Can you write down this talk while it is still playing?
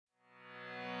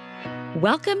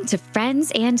Welcome to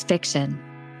Friends and Fiction.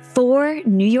 4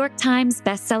 New York Times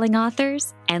bestselling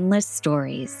authors, endless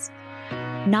stories.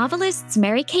 Novelists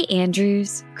Mary Kay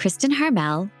Andrews, Kristen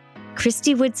Harmel,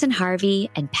 Christy Woodson Harvey,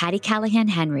 and Patty Callahan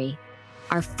Henry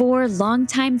are 4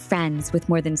 longtime friends with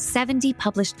more than 70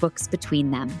 published books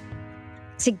between them.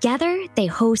 Together, they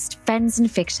host Friends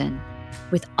and Fiction,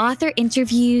 with author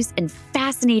interviews and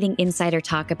fascinating insider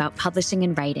talk about publishing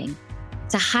and writing,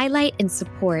 to highlight and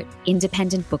support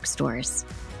independent bookstores.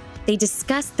 They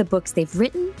discuss the books they've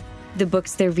written, the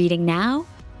books they're reading now,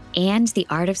 and the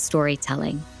art of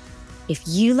storytelling. If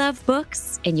you love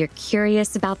books and you're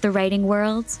curious about the writing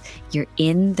world, you're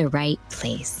in the right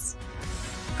place.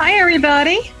 Hi,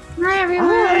 everybody. Hi,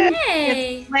 everyone.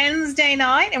 Hey. It's Wednesday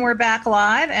night, and we're back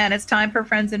live, and it's time for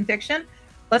Friends in Fiction.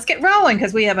 Let's get rolling,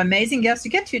 because we have amazing guests to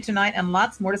get to tonight and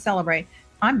lots more to celebrate.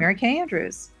 I'm Mary Kay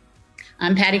Andrews.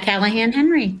 I'm Patty Callahan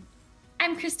Henry.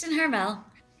 I'm Kristen Harmel.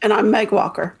 And I'm Meg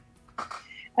Walker.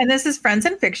 And this is Friends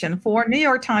in Fiction, 4 New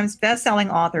York Times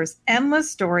bestselling authors,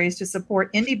 endless stories to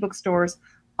support indie bookstores,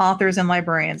 authors, and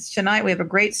librarians. Tonight, we have a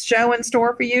great show in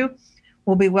store for you.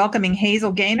 We'll be welcoming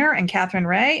Hazel, Gaynor, and Katherine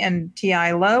Reay, and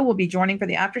T.I.Lowe will be joining for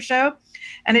the after show.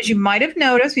 And as you might have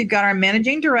noticed, we've got our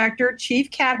managing director,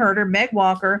 chief cat herder, Meg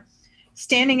Walker,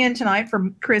 standing in tonight for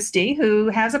Christy, who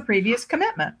has a previous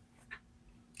commitment.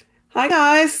 Hi,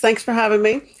 guys. Thanks for having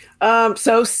me.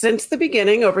 So since the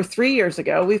beginning, over 3 years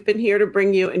ago, we've been here to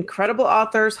bring you incredible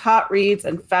authors, hot reads,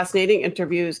 and fascinating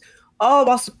interviews, all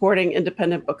while supporting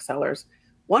independent booksellers.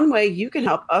 One way you can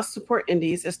help us support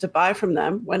indies is to buy from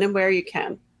them when and where you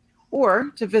can,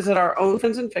 or to visit our own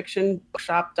Friends in Fiction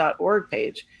bookshop.org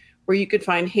page, where you could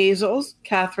find Hazel's,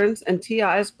 Katherine's, and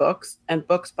T.I.'s books and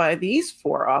books by these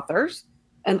 4 authors,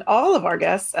 and all of our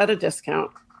guests at a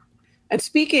discount. And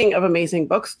speaking of amazing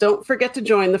books, don't forget to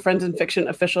join the Friends in Fiction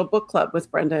official book club with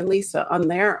Brenda and Lisa on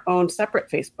their own separate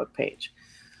Facebook page.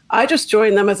 I just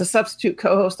joined them as a substitute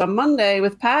co-host on Monday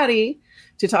with Patty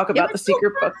to talk about the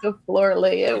secret book of Fleur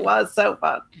Lee. It was so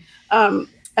fun.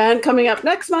 And coming up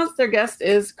next month, their guest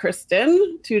is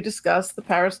Kristen to discuss The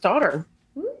Paris Daughter.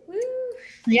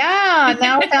 Yeah,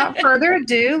 now without further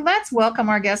ado, let's welcome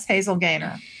our guest, Hazel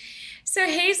Gaynor. So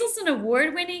Hazel's an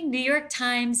award-winning New York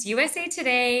Times, USA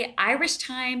Today, Irish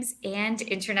Times, and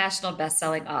international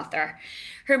best-selling author.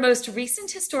 Her most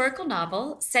recent historical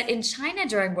novel, set in China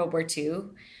during World War II,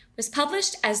 was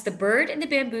published as The Bird in the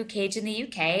Bamboo Cage in the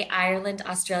UK, Ireland,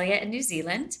 Australia, and New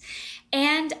Zealand,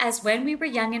 and as When We Were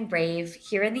Young and Brave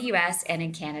here in the US and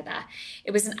in Canada.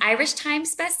 It was an Irish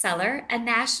Times bestseller, a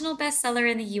national bestseller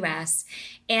in the US,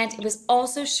 and it was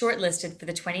also shortlisted for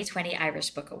the 2020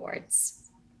 Irish Book Awards.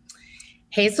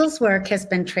 Hazel's work has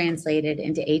been translated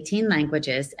into 18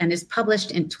 languages and is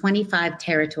published in 25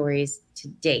 territories to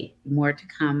date. More to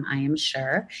come, I am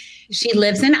sure. She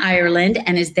lives in Ireland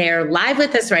and is there live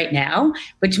with us right now,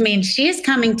 which means she is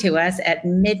coming to us at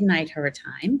midnight her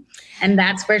time. And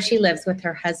that's where she lives with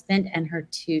her husband and her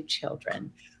 2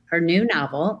 children. Her new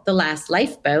novel, The Last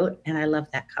Lifeboat, and I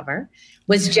love that cover,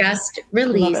 was just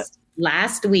released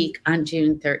last week on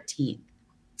June 13th.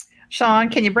 Sean,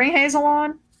 can you bring Hazel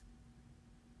on?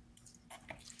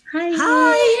 Hi,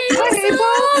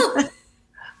 Hazel.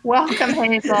 Welcome,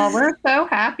 Hazel. We're so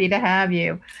happy to have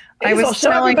you. Hazel,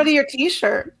 show everybody your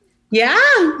T-shirt. Yeah.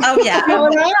 Oh, yeah. Show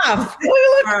it off.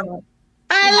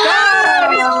 I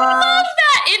love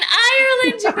that. In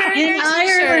Ireland, you're wearing a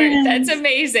T-shirt. That's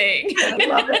amazing. I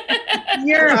love it.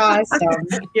 You're awesome.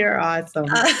 You're awesome.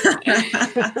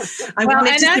 I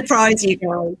wanted to surprise you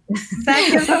guys.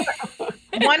 That gives us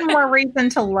one more reason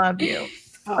to love you.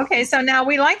 Okay, so now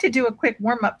we like to do a quick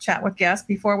warm-up chat with guests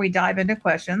before we dive into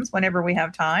questions whenever we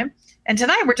have time. And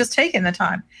tonight we're just taking the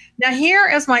time. Now here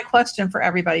is my question for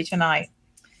everybody tonight.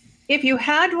 If you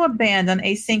had to abandon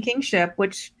a sinking ship,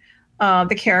 which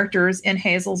the characters in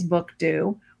Hazel's book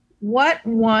do, what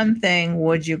one thing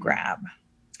would you grab?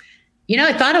 You know,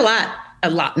 I thought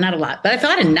not a lot, but I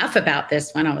thought enough about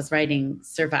this when I was writing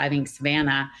Surviving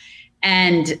Savannah.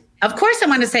 And of course I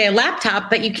want to say a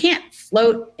laptop, but you can't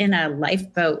float in a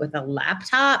lifeboat with a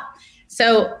laptop.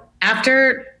 So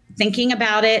after thinking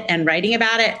about it and writing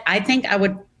about it, I think I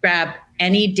would grab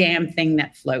any damn thing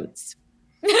that floats.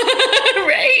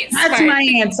 Right. That's Smart. my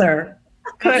answer.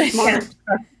 Good.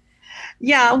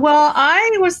 Yeah, well,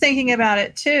 I was thinking about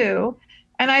it too.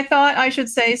 And I thought I should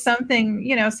say something,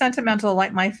 sentimental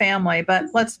like my family. But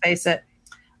let's face it,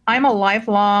 I'm a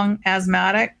lifelong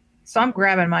asthmatic. So I'm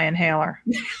grabbing my inhaler.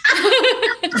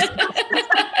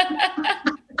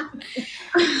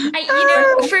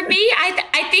 For me,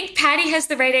 I think Patty has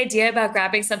the right idea about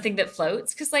grabbing something that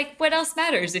floats because, what else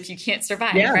matters if you can't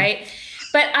survive, right?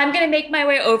 But I'm going to make my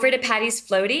way over to Patty's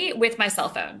floaty with my cell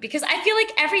phone because I feel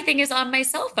like everything is on my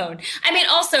cell phone. I mean,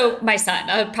 also my son.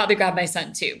 I'll probably grab my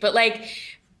son too. But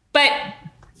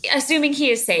assuming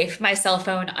he is safe, my cell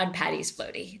phone on Patty's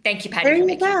floaty. Thank you, Patty. There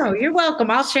you go. You're welcome.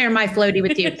 I'll share my floaty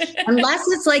with you. Unless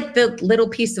it's like the little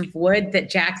piece of wood that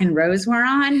Jack and Rose were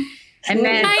on. And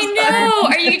then I know.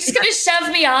 Are you just going to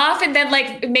shove me off and then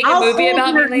like make a movie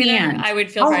about me later? Hand. I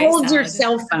would feel I'll very hold sad. your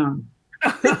cell phone.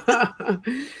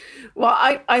 Well,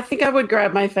 I think I would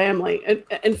grab my family.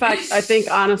 In fact, I think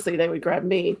honestly they would grab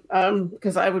me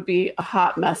because I would be a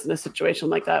hot mess in a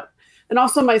situation like that. And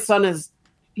also my son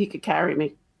he could carry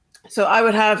me. So I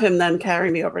would have him then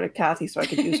carry me over to Kathy so I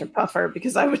could use her puffer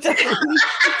because I would definitely.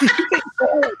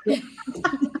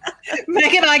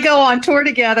 Meg and I go on tour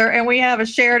together and we have a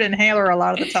shared inhaler a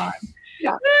lot of the time.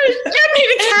 Yeah.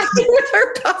 Kathy with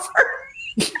her puffer.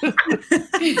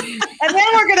 And then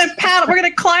we're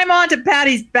gonna climb onto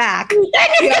Patty's back.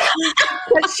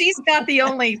 But she's got the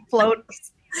only floatable.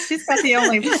 The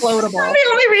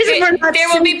only reason we're not there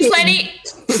will be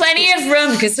plenty of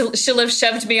room because she'll have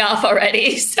shoved me off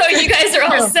already. So you guys are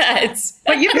all set.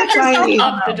 But you got yourself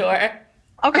off the door.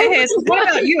 Okay, Hazel, what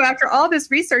about you? After all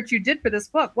this research you did for this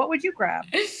book, what would you grab?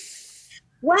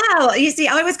 Well, you see,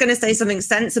 I was going to say something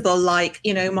sensible like,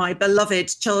 my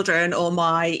beloved children or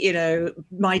my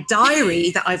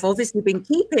diary that I've obviously been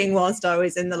keeping whilst I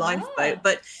was in the lifeboat.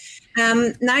 But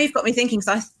now you've got me thinking.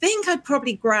 So I think I'd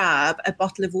probably grab a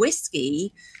bottle of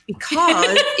whiskey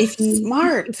because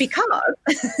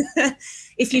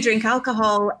if you drink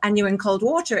alcohol and you're in cold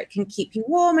water, it can keep you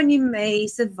warm and you may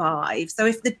survive. So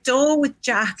if the door with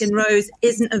Jack and Rose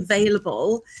isn't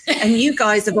available and you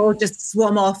guys have all just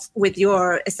swum off with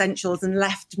your essentials and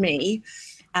left me,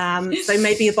 so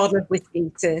maybe a bottle of whiskey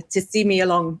to see me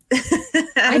along.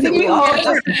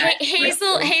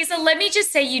 Hazel, let me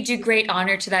just say you do great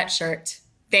honor to that shirt.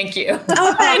 Thank you.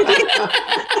 Oh, thank you.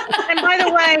 And by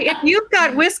the way, if you've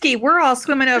got whiskey, we're all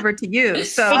swimming over to you.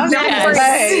 So you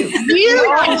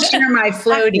can share my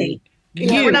floaty.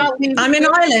 I'm in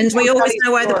Ireland. We always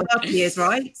know where the party is,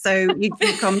 right? So you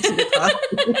come to the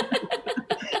party.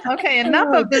 Okay,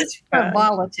 enough of this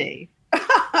frivolity.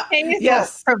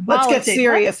 Yes, let's get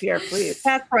serious here, please.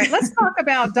 That's right. Let's talk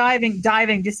about diving.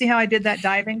 Do you see how I did that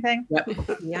diving thing?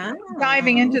 Yep. Yeah.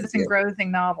 Diving into this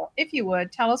engrossing novel. If you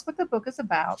would, tell us what the book is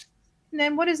about, and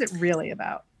then what is it really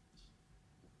about?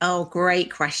 Oh,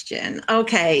 great question.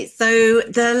 Okay, so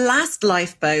The Last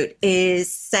Lifeboat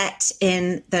is set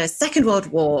in the Second World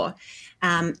War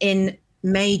in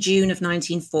May, June of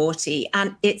 1940,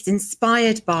 and it's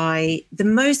inspired by the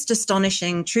most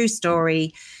astonishing true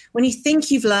story. When you think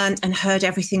you've learned and heard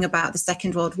everything about the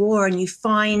Second World War and you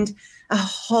find a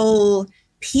whole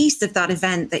piece of that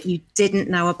event that you didn't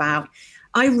know about,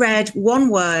 I read one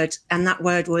word and that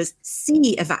word was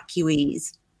sea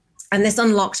evacuees. And this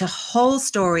unlocked a whole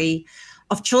story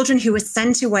of children who were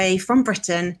sent away from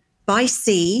Britain by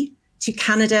sea to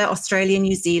Canada, Australia,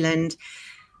 New Zealand.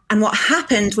 And what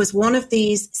happened was one of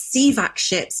these CVAC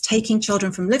ships taking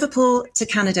children from Liverpool to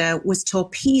Canada was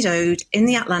torpedoed in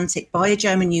the Atlantic by a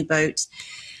German U-boat.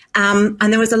 And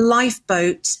there was a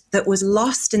lifeboat that was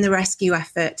lost in the rescue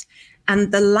effort.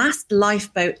 And The Last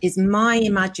Lifeboat is my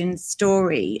imagined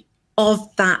story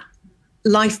of that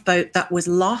lifeboat that was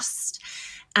lost.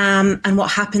 And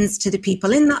what happens to the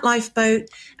people in that lifeboat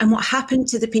and what happened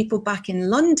to the people back in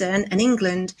London and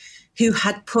England who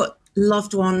had put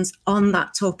loved ones on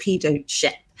that torpedoed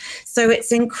ship. So it's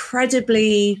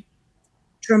incredibly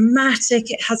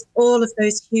dramatic. It has all of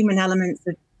those human elements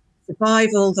of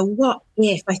survival, the what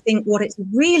if. I think what it's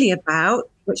really about,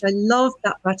 which I love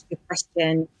that part of your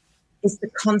question, is the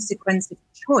consequence of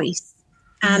choice.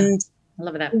 And I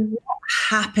love that. What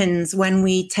happens when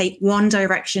we take one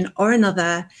direction or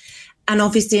another? And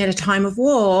obviously at a time of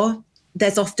war,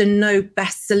 there's often no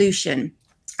best solution.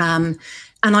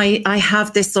 And I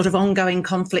have this sort of ongoing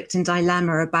conflict and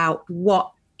dilemma about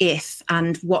what if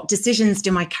and what decisions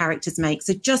do my characters make.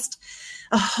 So just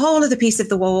a whole other piece of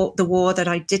the war that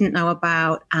I didn't know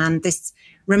about, and this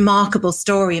remarkable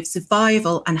story of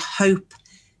survival and hope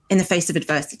in the face of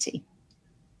adversity.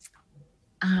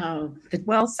 Oh,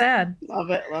 well said.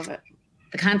 Love it. Love it.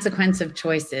 The consequence of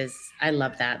choices. I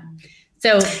love that.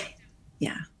 So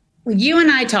yeah. You and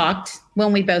I talked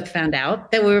when we both found out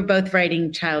that we were both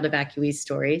writing child evacuee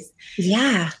stories.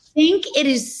 Yeah. I think it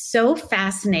is so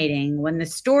fascinating when the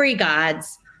story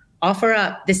gods offer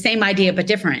up the same idea but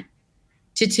different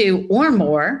to two or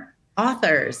more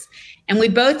authors. And we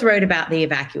both wrote about the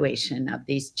evacuation of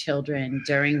these children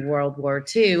during World War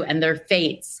II and their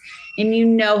fates And you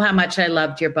know how much I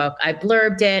loved your book. I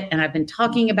blurbed it, and I've been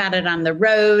talking about it on the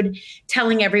road,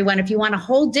 telling everyone, if you want a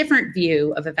whole different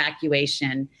view of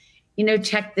evacuation,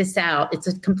 check this out. It's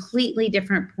a completely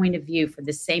different point of view for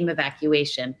the same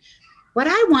evacuation. What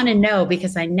I want to know,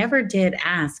 because I never did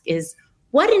ask, is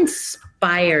what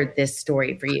inspired this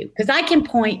story for you? Because I can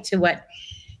point to what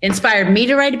inspired me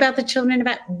to write about the children.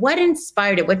 About what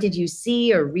inspired it? What did you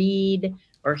see or read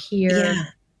or hear? Yeah.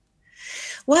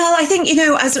 Well, I think,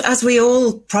 as we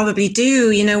all probably do,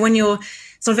 when you're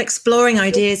sort of exploring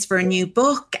ideas for a new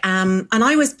book, and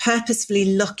I was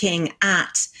purposefully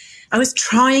I was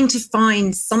trying to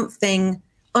find something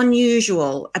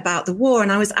unusual about the war.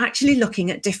 And I was actually looking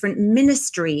at different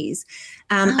ministries.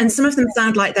 And some of them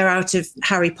sound like they're out of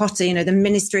Harry Potter. The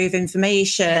Ministry of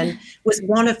Information was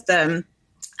one of them.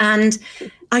 And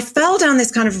I fell down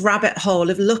this kind of rabbit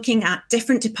hole of looking at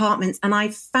different departments. And I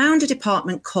found a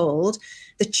department called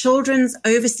the Children's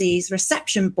Overseas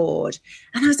Reception Board.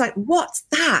 And I was like, what's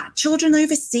that? Children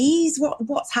overseas?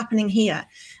 What's happening here?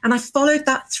 And I followed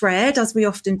that thread, as we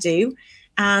often do,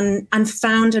 and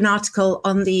found an article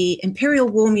on the Imperial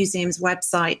War Museum's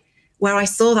website where I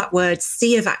saw that word,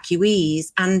 sea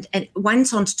evacuees, and it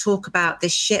went on to talk about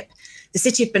this ship, the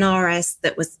City of Benares,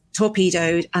 that was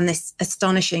torpedoed, and this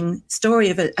astonishing story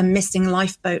of a missing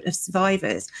lifeboat of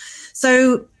survivors.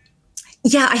 So,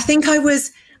 yeah, I think I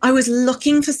was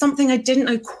looking for something. I didn't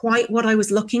know quite what I was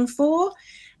looking for.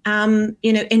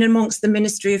 In amongst the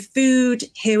Ministry of Food,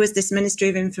 here was this Ministry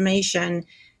of Information,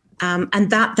 and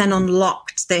that then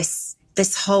unlocked this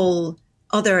whole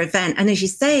other event. And as you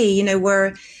say,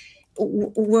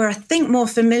 we're I think more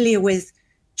familiar with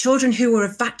children who were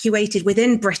evacuated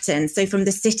within Britain, so from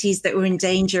the cities that were in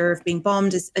danger of being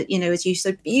bombed, as you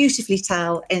so beautifully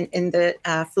tell in the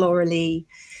Flora Lee.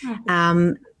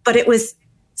 But it was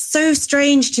so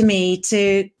strange to me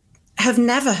to have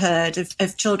never heard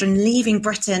of children leaving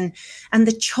Britain, and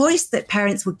the choice that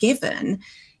parents were given,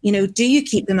 do you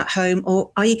keep them at home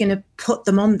or are you going to put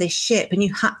them on this ship? And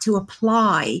you had to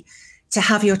apply to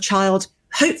have your child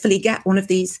hopefully get one of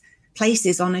these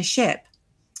places on a ship.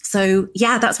 So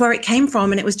yeah, that's where it came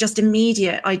from. And it was just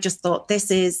immediate. I just thought this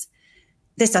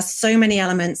has so many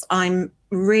elements. I'm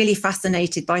really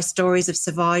fascinated by stories of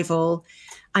survival.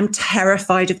 I'm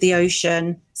terrified of the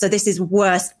ocean. So this is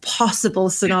worst possible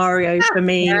scenario for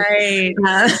me. Right.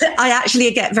 I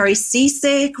actually get very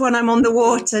seasick when I'm on the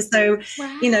water. So,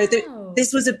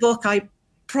 this was a book I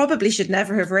probably should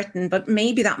never have written, but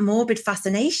maybe that morbid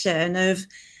fascination of,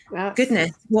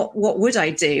 goodness, what would I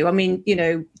do? I mean,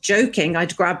 joking,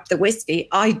 I'd grab the whiskey.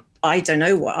 I don't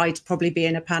know what, I'd probably be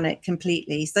in a panic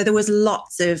completely. So there was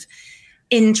lots of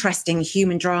interesting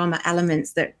human drama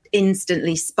elements that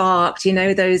instantly sparked,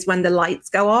 those when the lights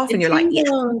go off and you're like,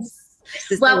 yes.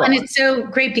 Well, and it's so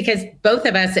great because both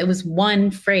of us, it was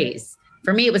one phrase.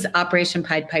 For me, it was Operation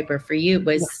Pied Piper. For you, it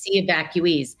was sea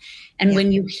evacuees. And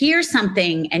when you hear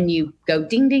something and you go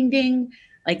ding, ding, ding,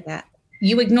 like that,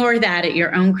 you ignore that at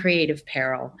your own creative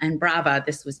peril. And brava,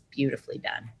 this was beautifully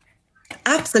done.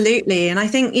 Absolutely. And I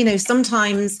think,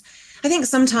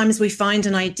 sometimes we find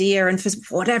an idea and for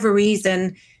whatever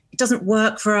reason, it doesn't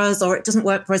work for us or it doesn't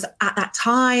work for us at that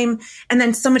time. And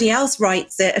then somebody else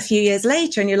writes it a few years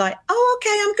later and you're like, oh,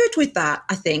 okay, I'm good with that,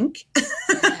 I think.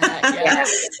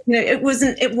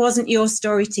 It wasn't your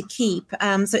story to keep.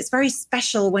 So it's very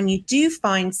special when you do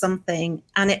find something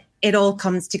and it all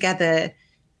comes together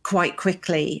quite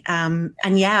quickly.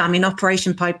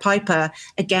 Operation Pied Piper,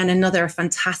 again, another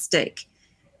fantastic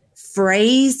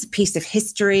phrase, piece of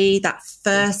history, that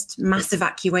first mass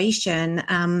evacuation,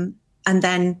 and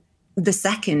then the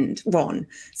second one.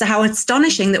 So how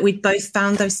astonishing that we'd both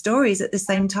found those stories at the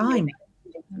same time.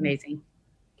 Amazing.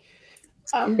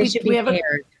 They should be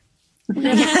paired. We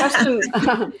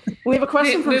have a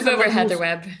question from move over Heather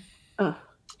Webb.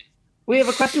 We have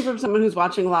a question from someone who's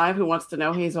watching live who wants to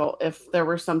know, Hazel, if there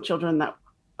were some children that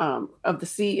of the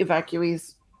sea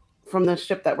evacuees from the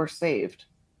ship that were saved.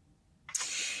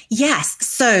 Yes.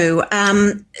 So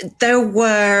there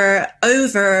were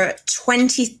over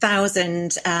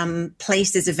 20,000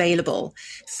 places available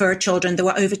for children. There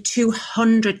were over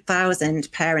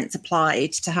 200,000 parents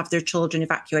applied to have their children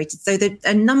evacuated. So the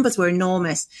numbers were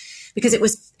enormous because it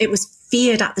was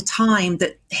feared at the time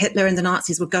that Hitler and the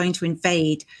Nazis were going to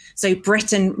invade. So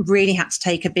Britain really had to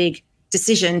take a big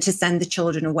decision to send the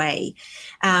children away.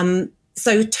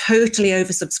 So totally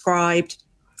oversubscribed.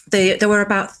 There were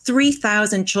about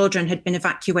 3,000 children had been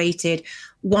evacuated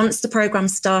once the program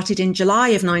started in July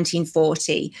of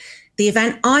 1940. The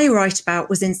event I write about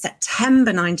was in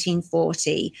September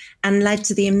 1940 and led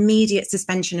to the immediate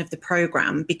suspension of the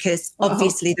program because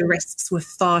obviously the risks were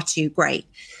far too great.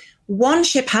 one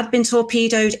ship had been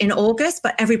torpedoed in August,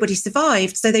 but everybody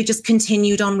survived. So they just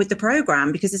continued on with the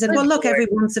program because they said, well, look,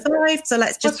 everyone survived. So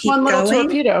let's just keep one little going.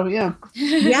 Torpedo, yeah.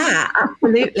 Yeah,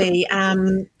 absolutely.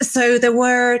 So there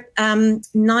were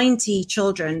 90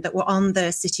 children that were on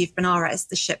the City of Benares,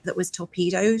 the ship that was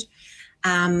torpedoed.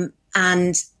 And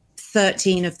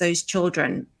 13 of those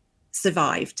children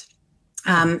survived.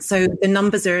 So the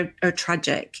numbers are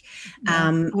tragic.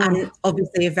 And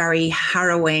obviously a very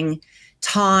harrowing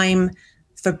time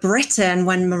for Britain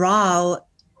when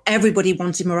everybody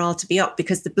wanted morale to be up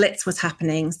because the Blitz was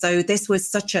happening. So this was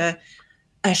such a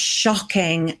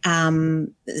shocking,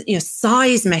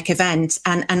 seismic event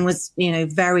and was,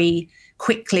 very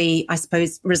quickly, I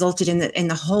suppose, resulted in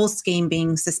the whole scheme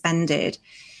being suspended.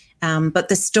 But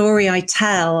the story I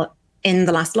tell in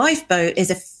The Last Lifeboat is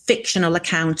a fictional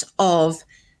account of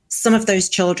some of those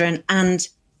children and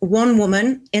one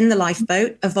woman in the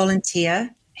lifeboat, a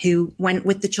volunteer who went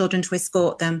with the children to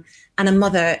escort them, and a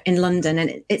mother in London.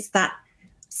 And it's that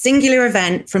singular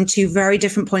event from two very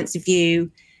different points of view.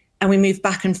 And we move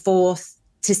back and forth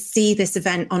to see this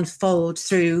event unfold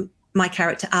through my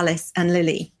character, Alice and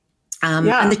Lily.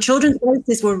 And the children's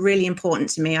voices were really important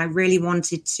to me. I really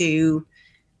wanted to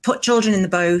put children in the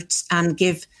boat and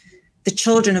give the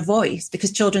children a voice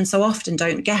because children so often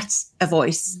don't get a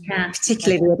voice,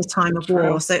 particularly at a time of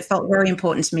war. So it felt very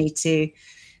important to me to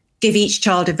give each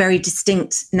child a very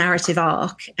distinct narrative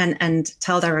arc and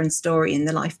tell their own story in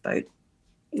the lifeboat.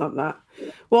 Love that.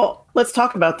 Well, let's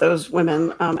talk about those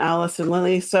women, Alice and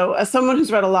Lily. So as someone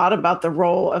who's read a lot about the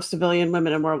role of civilian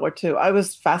women in World War II, I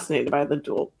was fascinated by the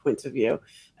dual points of view.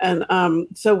 And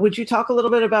so would you talk a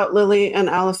little bit about Lily and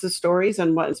Alice's stories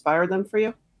and what inspired them for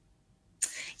you?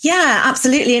 Yeah,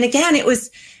 absolutely. And again,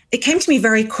 it came to me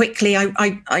very quickly.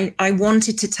 I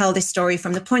wanted to tell this story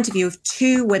from the point of view of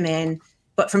two women,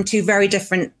 but from two very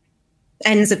different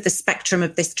ends of the spectrum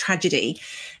of this tragedy.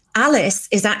 Alice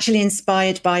is actually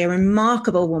inspired by a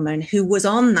remarkable woman who was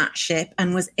on that ship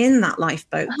and was in that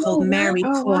lifeboat called Mary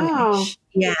Cornish. Wow.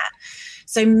 Yeah.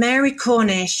 So Mary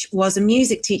Cornish was a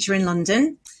music teacher in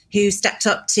London who stepped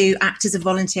up to act as a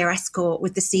volunteer escort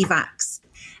with the CVACs.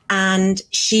 And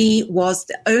she was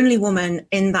the only woman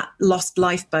in that lost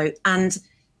lifeboat. And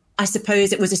I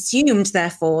suppose it was assumed,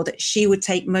 therefore, that she would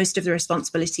take most of the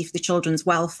responsibility for the children's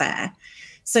welfare.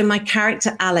 So my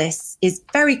character, Alice, is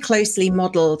very closely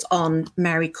modelled on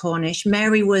Mary Cornish.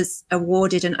 Mary was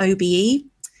awarded an OBE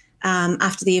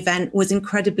after the event, was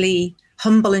incredibly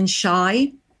humble and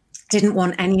shy, didn't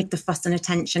want any of the fuss and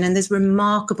attention. And there's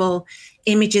remarkable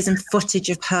images and footage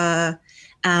of her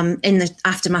in the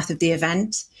aftermath of the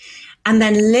event. And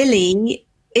then Lily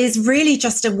is really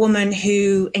just a woman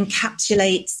who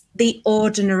encapsulates the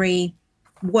ordinary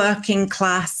working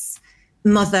class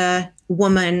mother,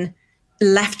 woman,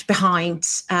 left behind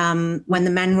when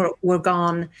the men were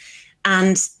gone.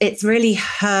 And it's really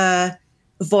her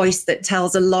voice that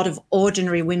tells a lot of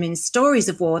ordinary women's stories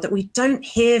of war that we don't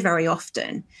hear very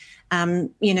often.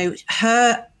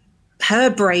 Her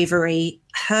bravery,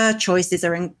 her choices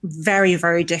are very,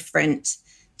 very different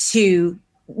to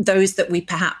those that we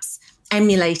perhaps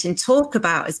emulate and talk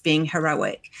about as being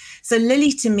heroic. So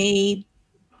Lily, to me,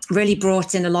 really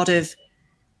brought in a lot of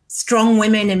strong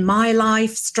women in my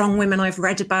life, strong women I've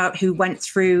read about who went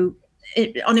through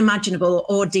unimaginable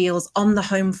ordeals on the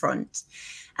home front,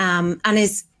 and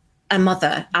is a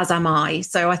mother, as am I.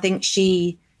 So I think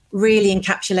she really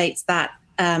encapsulates that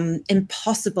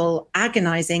impossible,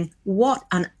 agonizing, what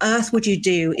on earth would you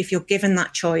do if you're given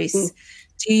that choice?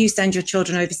 Do you send your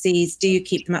children overseas? Do you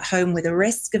keep them at home with a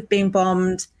risk of being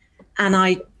bombed? And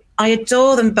I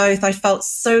adore them both. I felt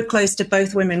so close to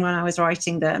both women when I was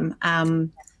writing them.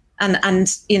 And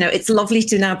it's lovely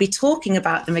to now be talking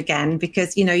about them again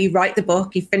because, you write the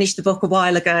book, you finished the book a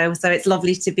while ago. So it's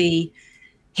lovely to be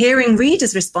hearing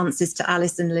readers' responses to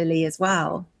Alice and Lily as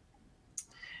well.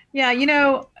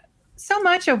 Yeah, so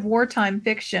much of wartime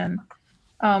fiction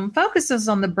focuses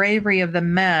on the bravery of the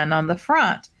men on the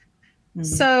front. Mm-hmm.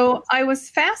 So I was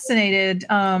fascinated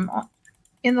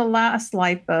in The Last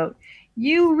Lifeboat.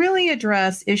 You really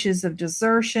address issues of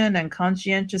desertion and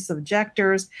conscientious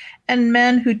objectors and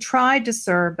men who tried to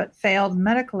serve but failed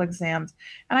medical exams.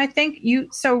 And I think you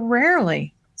so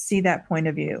rarely see that point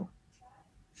of view.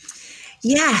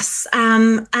 Yes.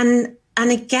 And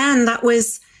again,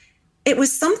 it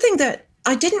was something that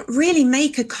I didn't really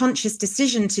make a conscious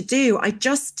decision to do.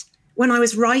 When I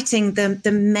was writing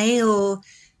the male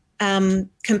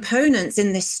components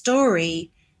in this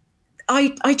story,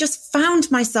 I just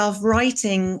found myself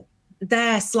writing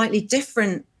their slightly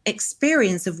different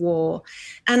experience of war.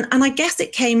 And I guess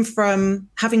it came from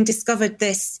having discovered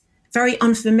this very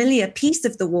unfamiliar piece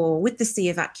of the war with the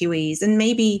sea evacuees. And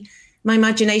maybe my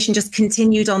imagination just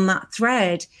continued on that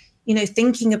thread, you know,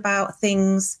 thinking about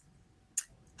things.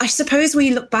 I suppose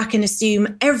we look back and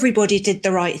assume everybody did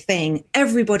the right thing.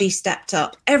 Everybody stepped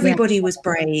up. Everybody was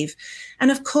brave.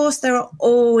 And of course, there are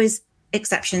always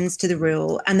exceptions to the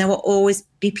rule. And there will always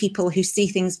be people who see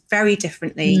things very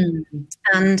differently.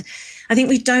 And I think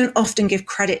we don't often give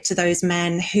credit to those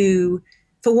men who,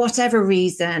 for whatever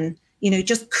reason, you know,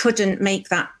 just couldn't make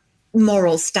that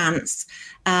moral stance,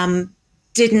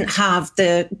 didn't have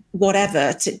the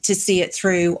whatever to see it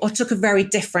through, or took a very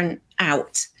different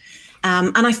out.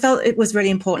 And I felt it was really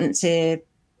important to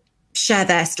share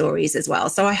their stories as well.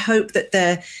 So I hope that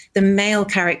the male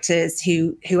characters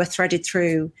who are threaded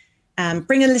through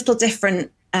bring a little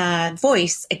different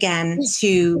voice again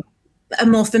to a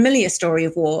more familiar story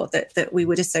of war that we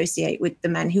would associate with the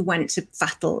men who went to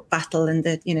battle and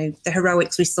the, you know, the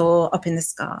heroics we saw up in the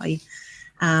sky.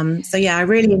 So yeah, I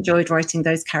really enjoyed writing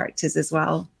those characters as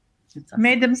well.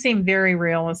 Made them seem very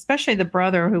real, especially the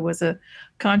brother who was a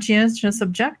conscientious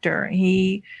objector.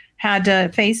 He had to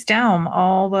face down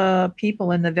all the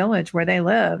people in the village where they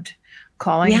lived,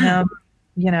 calling him,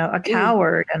 you know, a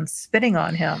coward and spitting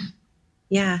on him.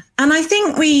 Yeah. And I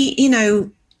think we, you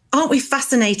know, aren't we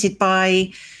fascinated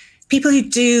by people who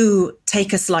do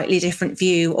take a slightly different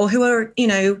view, or who are, you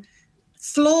know,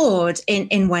 flawed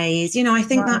in ways? You know, I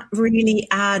think that really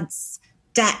adds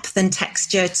depth and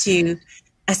texture to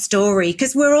a story,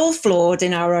 because we're all flawed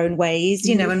in our own ways,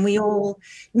 you know, and we all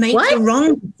make the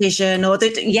wrong decision, or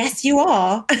that, yes, you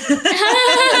are. So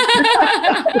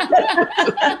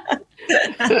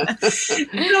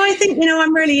I think, you know,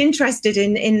 I'm really interested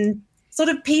in sort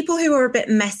of people who are a bit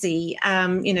messy,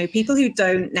 you know, people who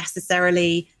don't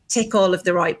necessarily tick all of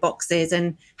the right boxes,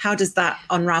 and how does that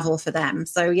unravel for them?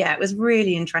 So yeah, it was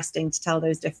really interesting to tell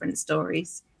those different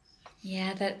stories.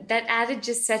 Yeah, that added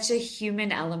just such a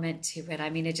human element to it. I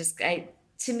mean,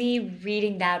 to me,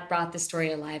 reading that brought the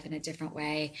story alive in a different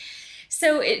way.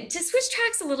 So to switch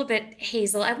tracks a little bit,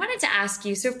 Hazel, I wanted to ask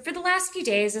you, so for the last few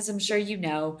days, as I'm sure you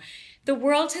know, the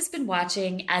world has been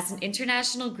watching as an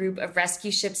international group of rescue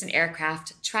ships and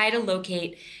aircraft try to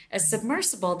locate a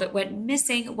submersible that went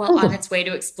missing while on its way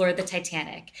to explore the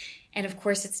Titanic. And of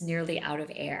course, it's nearly out of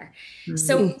air.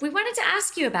 So we wanted to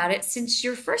ask you about it, since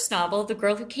your first novel, The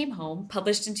Girl Who Came Home,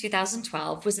 published in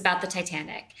 2012, was about the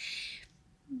Titanic.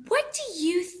 What do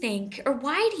you think, or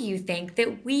why do you think,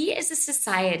 that we as a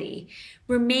society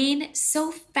remain so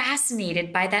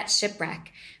fascinated by that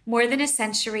shipwreck more than a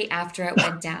century after it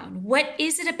went down? What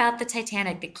is it about the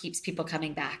Titanic that keeps people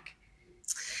coming back?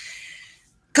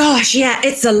 Gosh, yeah,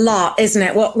 it's a lot, isn't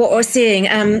it? What we're seeing,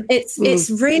 it's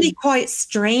really quite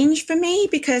strange for me,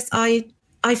 because I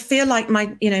feel like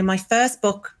my first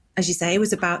book, as you say,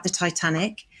 was about the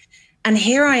Titanic, and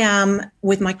here I am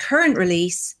with my current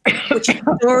release, which is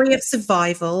a story of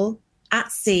survival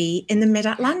at sea in the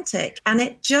mid-Atlantic, and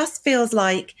it just feels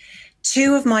like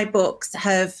two of my books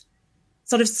have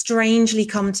sort of strangely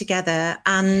come together,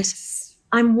 and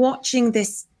I'm watching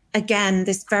this again,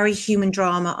 this very human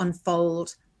drama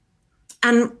unfold.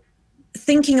 And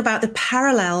thinking about the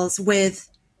parallels with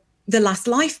The Last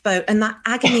Lifeboat and that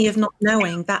agony of not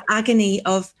knowing, that agony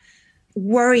of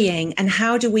worrying, and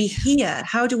how do we hear?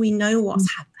 How do we know what's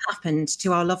happened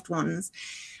to our loved ones?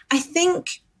 I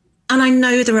think, and I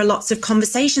know there are lots of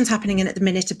conversations happening at the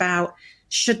minute about,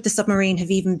 should the submarine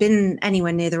have even been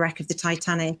anywhere near the wreck of the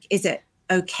Titanic? Is it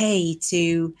okay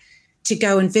to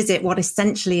go and visit what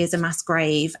essentially is a mass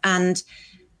grave? And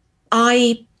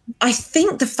I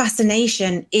think the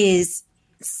fascination is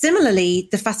similarly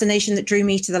the fascination that drew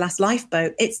me to The Last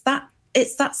Lifeboat. It's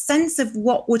that sense of,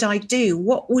 what would I do?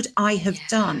 What would I have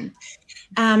done?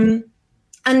 And,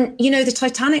 you know, the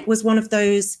Titanic was one of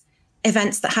those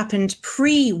events that happened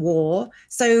pre-war.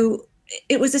 So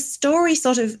it was a story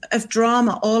sort of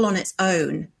drama all on its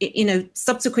own. You know,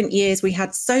 subsequent years, we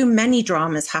had so many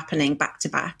dramas happening back to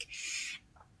back.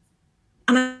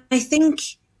 And I think,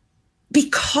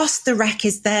 because the wreck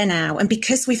is there now, and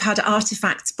because we've had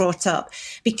artifacts brought up,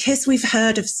 because we've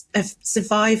heard of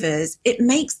survivors, it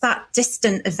makes that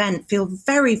distant event feel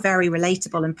very, very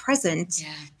relatable and present.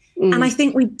 Yeah. And I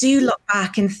think we do look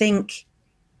back and think,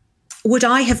 would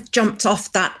I have jumped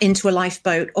off that into a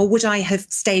lifeboat, or would I have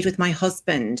stayed with my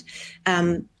husband?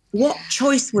 What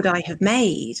choice would I have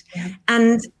made? Yeah.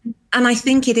 And I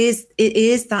think it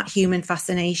is that human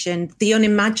fascination, the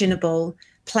unimaginable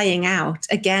playing out.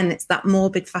 Again, it's that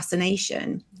morbid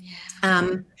fascination.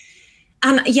 Yeah.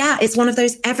 And yeah, it's one of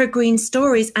those evergreen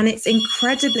stories, and it's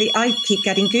incredibly, I keep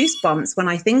getting goosebumps when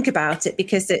I think about it,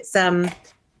 because it's,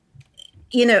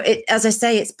 you know, as I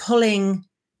say, it's pulling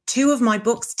two of my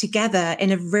books together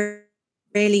in a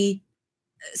really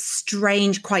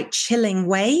strange, quite chilling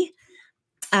way.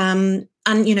 And,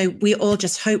 you know, we all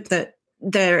just hope that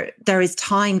there is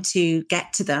time to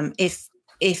get to them if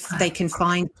they can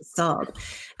find the sub.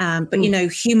 But, you know,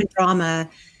 human drama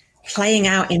playing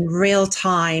out in real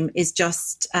time is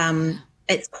just,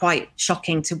 it's quite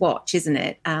shocking to watch, isn't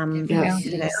it? Yes.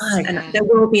 You know, and there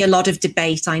will be a lot of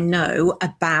debate, I know,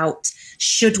 about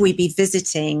should we be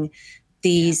visiting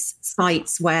these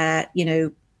sites where, you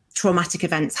know, traumatic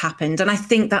events happened. And I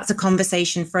think that's a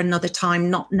conversation for another time,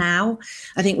 not now.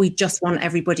 I think we just want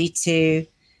everybody to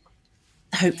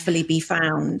hopefully be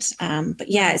found. But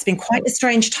yeah, it's been quite a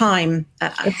strange time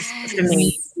for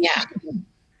me. Yeah.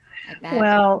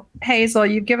 Well, Hazel,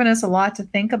 you've given us a lot to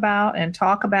think about and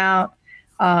talk about.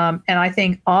 And I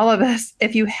think all of us,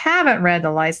 if you haven't read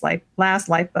The Last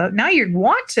Lifeboat, now you'd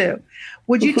want to.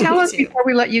 Would you tell us before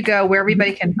we let you go where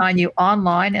everybody can find you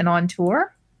online and on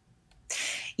tour?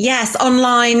 Yes,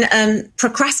 online,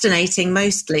 procrastinating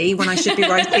mostly when I should be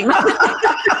writing.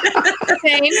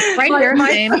 Same, right here,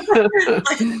 my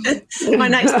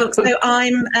next book. So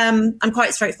I'm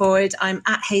quite straightforward. I'm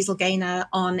at Hazel Gaynor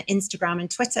on Instagram and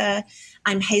Twitter.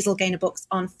 I'm Hazel Gaynor Books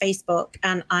on Facebook,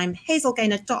 and I'm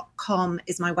hazelgaynor.com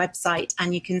is my website,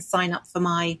 and you can sign up for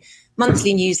my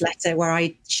monthly newsletter where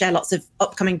I share lots of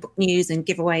upcoming book news and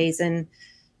giveaways, and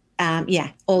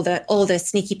all the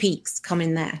sneaky peeks come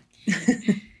in there.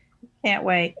 Can't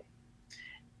wait.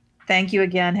 Thank you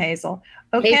again, Hazel.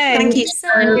 Okay. Thank you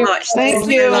so much. Thank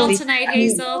you. Tonight,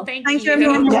 Hazel. Thank you.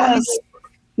 Everyone. Yes.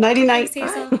 Nighty night.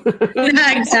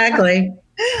 Exactly.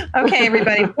 Okay,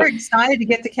 everybody. We're excited to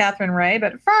get to Katherine Reay,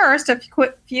 but first, a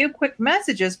few quick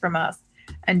messages from us.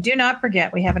 And do not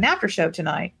forget, we have an after show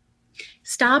tonight.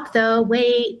 Stop though.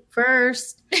 Wait,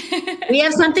 first. We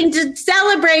have something to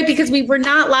celebrate because we were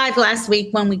not live last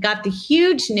week when we got the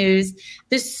huge news,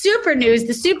 the super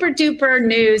duper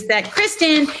news that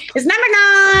Kristen is number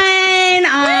 9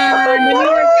 on New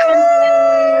York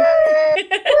Times.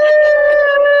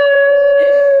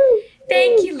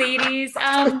 Thank you, ladies.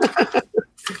 So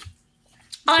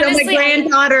Honestly, my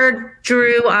granddaughter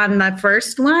drew on the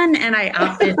first one, and I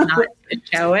opted not to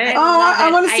show it. Oh,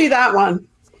 I want to see that one.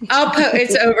 I'll post.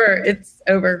 It's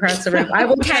over across the room. I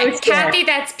will post Kathy, it.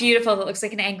 that's beautiful. That looks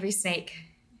like an angry snake.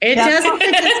 It does look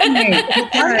like a snake.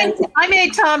 I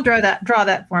made Tom draw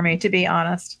that for me, to be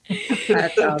honest.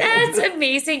 That's awesome. That's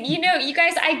amazing. You know, you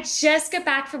guys, I just got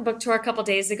back from book tour a couple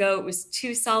days ago. It was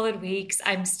 2 solid weeks.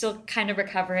 I'm still kind of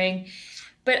recovering.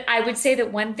 But I would say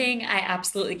that one thing I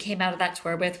absolutely came out of that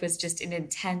tour with was just an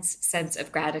intense sense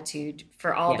of gratitude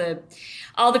for all the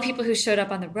people who showed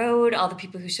up on the road, all the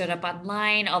people who showed up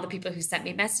online, all the people who sent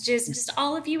me messages, and just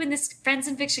all of you in this Friends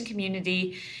in Fiction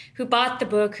community who bought the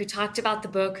book, who talked about the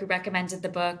book, who recommended the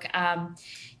book.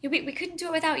 We couldn't do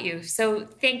it without you. So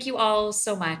thank you all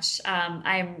so much.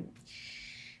 I'm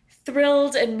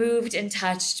thrilled and moved and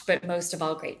touched, but most of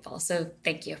all grateful. So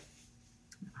thank you.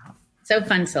 So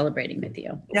fun celebrating with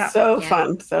you. Yeah. So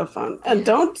fun. And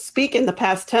don't speak in the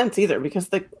past tense either, because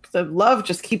the love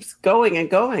just keeps going and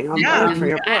going on for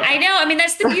your book. I know. I mean,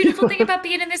 that's the beautiful thing about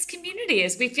being in this community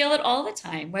is we feel it all the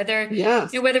time, whether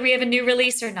whether we have a new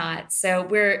release or not. So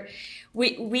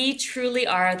we truly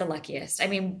are the luckiest. I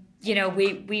mean, you know,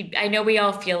 I know we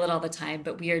all feel it all the time,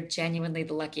 but we are genuinely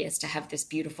the luckiest to have this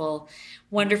beautiful,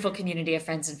 wonderful community of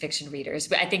Friends in Fiction readers.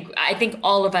 I think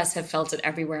all of us have felt it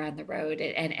everywhere on the road,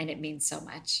 and it means so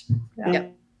much. Yeah.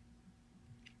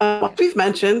 Like we've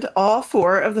mentioned, all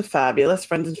 4 of the fabulous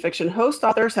Friends in Fiction host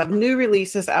authors have new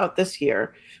releases out this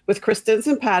year, with Kristen's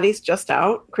and Patty's just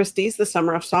out, Christie's The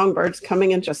Summer of Songbirds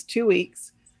coming in just 2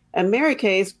 weeks, and Mary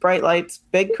Kay's Bright Lights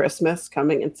Big Christmas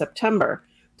coming in September.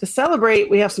 To celebrate,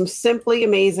 we have some simply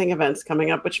amazing events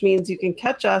coming up, which means you can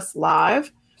catch us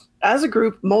live as a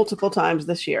group multiple times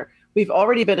this year. We've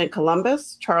already been in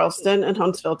Columbus, Charleston, and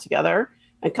Huntsville together.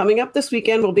 And coming up this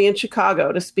weekend, we'll be in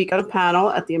Chicago to speak on a panel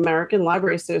at the American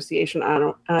Library Association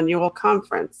annual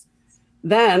conference.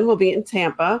 Then we'll be in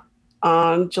Tampa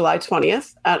on July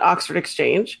 20th at Oxford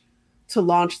Exchange to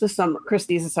launch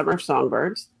Christie's The Summer of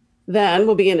Songbirds. Then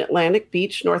we'll be in Atlantic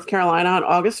Beach, North Carolina on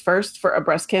August 1st for a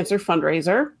breast cancer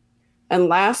fundraiser. And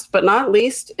last but not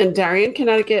least, in Darien,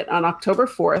 Connecticut on October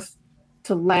 4th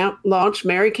to launch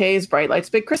Mary Kay's Bright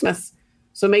Lights Big Christmas.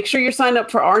 So make sure you're signed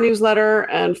up for our newsletter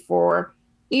and for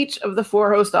each of the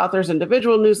 4 host authors'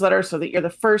 individual newsletters so that you're the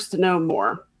first to know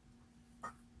more.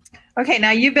 Okay,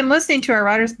 now you've been listening to our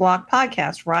Writer's Block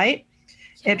podcast, right?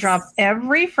 It drops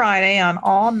every Friday on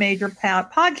all major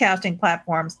podcasting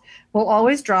platforms. We'll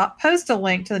always post a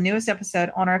link to the newest episode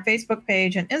on our Facebook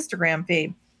page and Instagram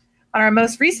feed. On our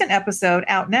most recent episode,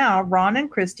 out now, Ron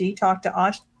and Christy talked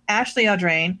to Ashley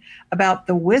Audrain about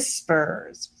The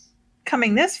Whispers.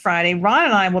 Coming this Friday, Ron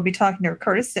and I will be talking to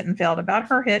Curtis Sittenfeld about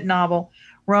her hit novel,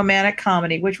 Romantic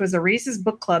Comedy, which was a Reese's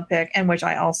Book Club pick and which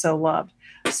I also loved.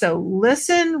 So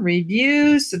listen,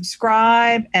 review,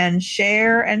 subscribe, and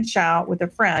share and shout with a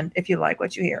friend if you like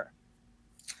what you hear.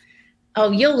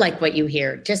 Oh, you'll like what you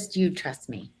hear. Just you trust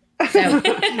me. So.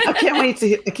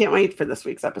 I can't wait for this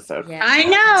week's episode. Yeah.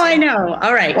 I know.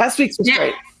 All right. Last week's was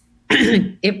great.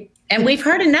 And we've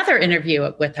heard another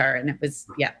interview with her, and it was,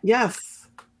 yeah. Yes.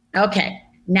 Okay.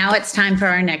 Now it's time for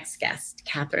our next guest,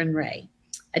 Katherine Reay,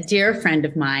 a dear friend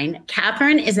of mine.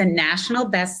 Katherine is a national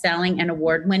best-selling and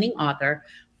award-winning author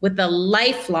with a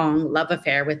lifelong love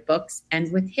affair with books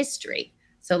and with history.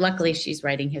 So luckily, she's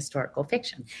writing historical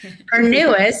fiction. Her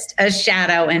newest, A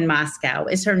Shadow in Moscow,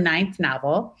 is her 9th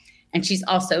novel, and she's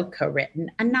also co-written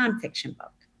a nonfiction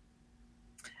book.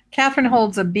 Katherine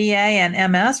holds a BA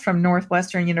and MS from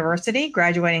Northwestern University,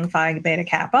 graduating Phi Beta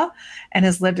Kappa, and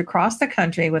has lived across the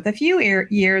country with a few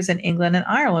years in England and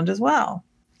Ireland as well.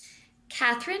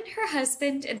 Katherine, her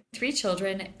husband, and 3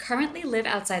 children currently live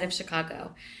outside of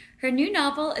Chicago. Her new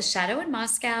novel, A Shadow in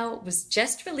Moscow, was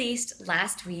just released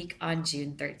last week on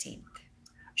June 13th.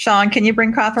 Sean, can you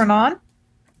bring Katherine on?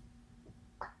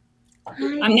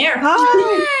 I'm there.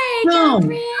 Hi.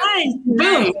 Boom. Hi.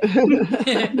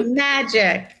 Boom.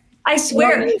 Magic. I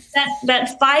swear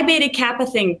that Phi Beta Kappa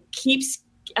thing keeps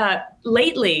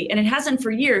lately, and it hasn't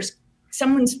for years,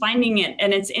 someone's finding it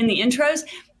and it's in the intros,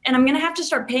 and I'm going to have to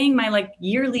start paying my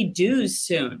yearly dues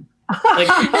soon.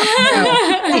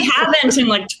 I haven't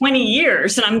in 20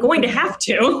 years, and I'm going to have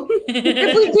to.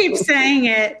 If we keep saying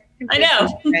it. I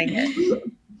know.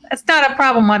 It's not a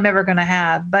problem I'm ever going to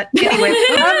have. But anyway,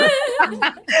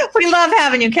 we love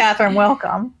having you, Katherine.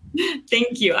 Welcome.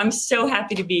 Thank you. I'm so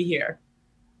happy to be here.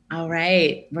 All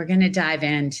right. We're going to dive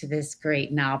into this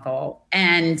great novel.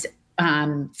 And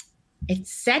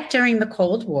it's set during the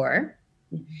Cold War,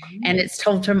 and it's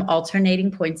told from alternating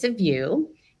points of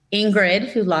view. Ingrid,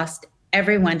 who lost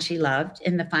everyone she loved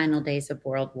in the final days of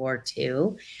World War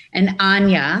II, and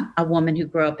Anya, a woman who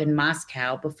grew up in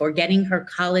Moscow before getting her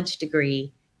college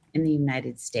degree in the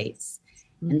United States.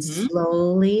 And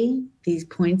slowly, these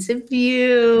points of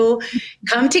view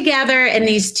come together, and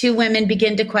these 2 women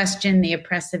begin to question the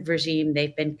oppressive regime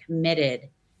they've been committed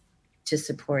to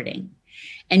supporting.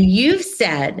 And you've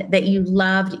said that you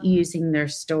loved using their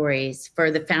stories for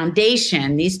the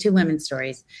foundation, these 2 women's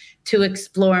stories, to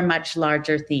explore much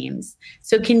larger themes.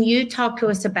 So can you talk to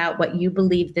us about what you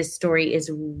believe this story is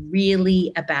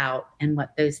really about and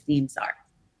what those themes are?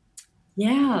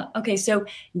 Yeah. Okay. So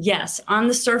yes, on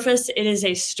the surface, it is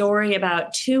a story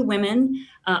about 2 women,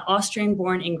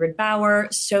 Austrian-born Ingrid Bauer,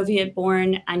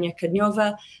 Soviet-born Anya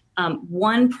Kudnova,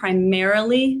 one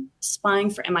primarily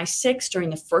spying for MI6 during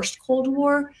the first Cold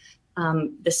War,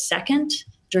 the second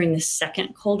during the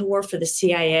second Cold War for the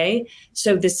CIA.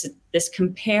 So this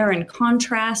compare and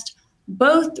contrast,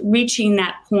 both reaching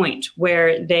that point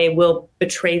where they will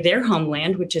betray their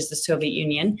homeland, which is the Soviet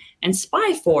Union, and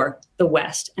spy for the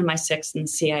West, MI6 and the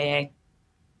CIA.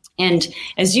 And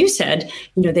as you said,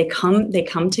 they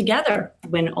come together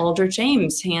when Aldrich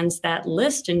Ames hands that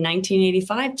list in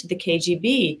 1985 to the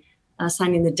KGB,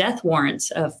 signing the death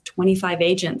warrants of 25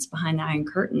 agents behind the Iron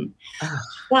Curtain.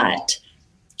 But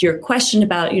your question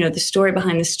about, the story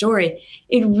behind the story,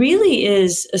 it really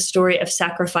is a story of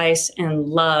sacrifice and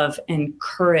love and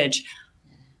courage,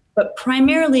 but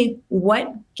primarily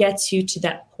what gets you to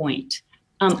that point.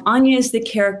 Anya is the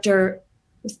character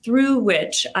through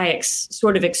which I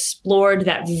sort of explored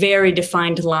that very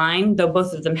defined line, though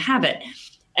both of them have it.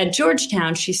 At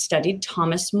Georgetown, she studied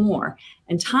Thomas More,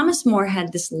 and Thomas More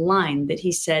had this line that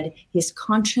he said his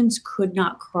conscience could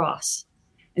not cross.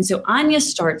 And so Anya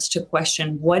starts to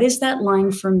question, what is that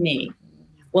line for me?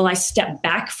 Will I step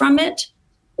back from it,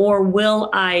 or will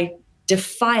I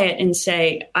defy it and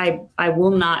say, I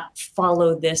will not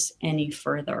follow this any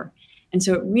further? And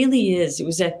so it really is, it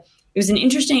was an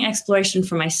interesting exploration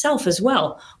for myself as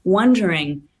well,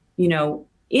 wondering,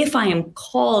 if I am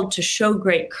called to show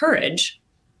great courage,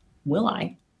 will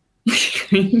I?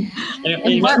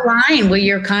 And what line will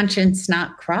your conscience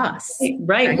not cross?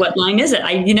 Right. What line is it?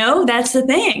 That's the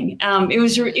thing. It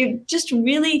was just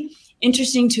really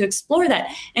interesting to explore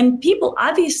that. And people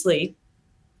obviously,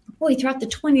 throughout the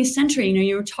 20th century,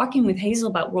 you were talking with Hazel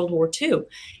about World War II.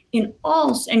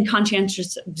 And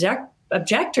conscientious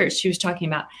objectors she was talking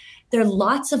about, there are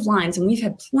lots of lines, and we've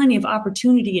had plenty of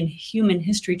opportunity in human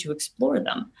history to explore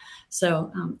them.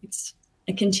 So it's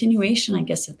a continuation, I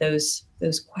guess, of those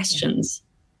questions.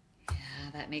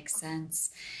 Yeah, that makes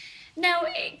sense. Now,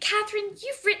 Katherine,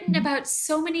 you've written about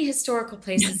so many historical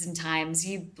places and times.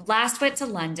 You last went to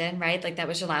London, right? Like that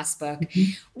was your last book.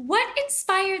 What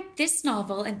inspired this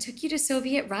novel and took you to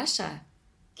Soviet Russia?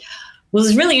 Well, it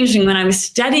was really interesting when I was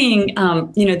studying,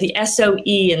 the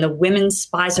SOE and the women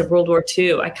spies of World War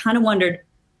II. I kind of wondered,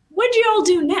 what'd you all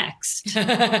do next?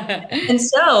 And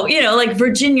so, like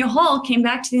Virginia Hall came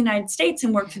back to the United States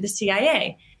and worked for the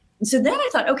CIA. And so then I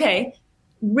thought, okay,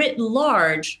 writ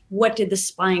large, what did the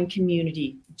spying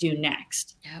community do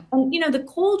next? Yep. And, the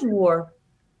Cold War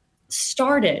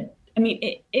started,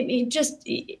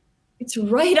 it's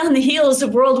right on the heels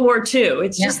of World War II.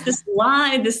 It's just this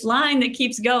line that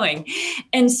keeps going.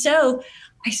 And so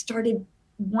I started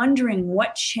wondering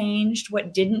what changed,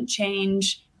 what didn't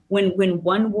change. When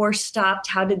one war stopped,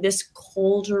 how did this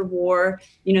colder war,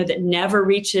 that never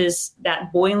reaches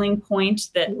that boiling point,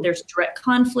 that there's direct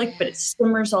conflict, but it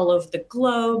simmers all over the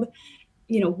globe,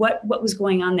 what was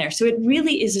going on there? So it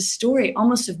really is a story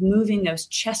almost of moving those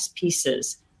chess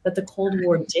pieces that the Cold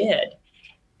War did.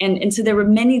 And so there were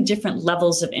many different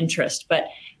levels of interest, but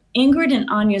Ingrid and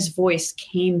Anya's voice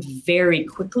came very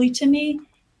quickly to me.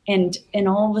 And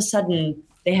all of a sudden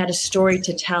they had a story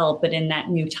to tell, but in that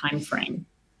new time frame.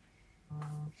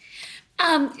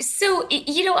 Also,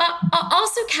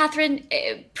 Katherine,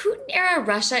 Putin-era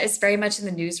Russia is very much in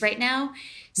the news right now.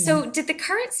 So did the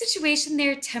current situation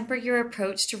there temper your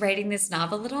approach to writing this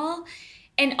novel at all?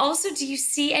 And also, do you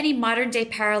see any modern-day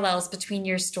parallels between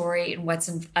your story and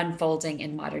what's unfolding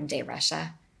in modern-day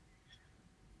Russia?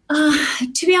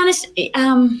 To be honest,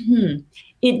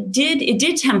 it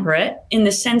did temper it in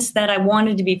the sense that I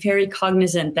wanted to be very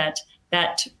cognizant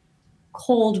that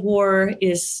Cold War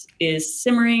is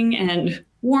simmering and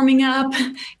warming up,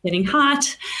 getting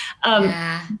hot.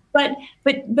 But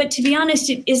to be honest,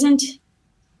 it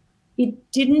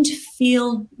didn't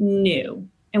feel new.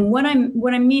 And what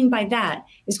I mean by that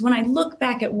is when I look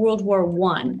back at World War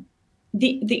I,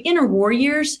 the interwar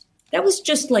years, that was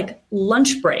just like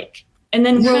lunch break. And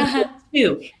then World War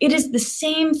II, it is the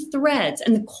same threads,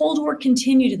 and the Cold War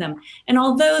continued to them. And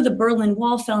although the Berlin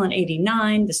Wall fell in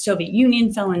 1989, the Soviet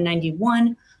Union fell in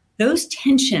 1991, those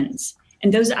tensions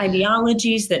and those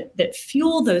ideologies that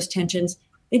fuel those tensions,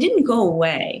 they didn't go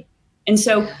away. And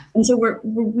so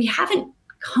we haven't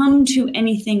come to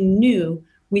anything new.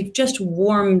 We've just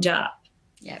warmed up.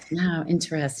 Yeah. Oh,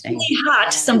 interesting. Really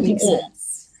hot, something old.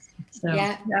 So.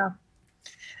 Yeah.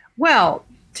 Well,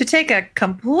 to take a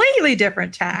completely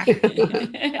different tack,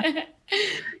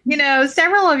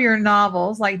 several of your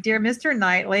novels, like Dear Mr.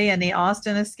 Knightley and The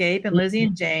Austen Escape and Lizzie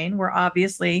and Jane, were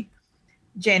obviously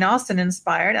Jane Austen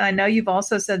inspired. And I know you've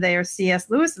also said they are C.S.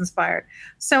 Lewis inspired.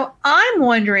 So I'm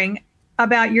wondering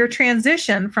about your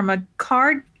transition from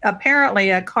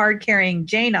apparently a card-carrying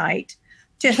Janeite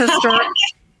to historical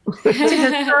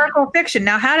fiction.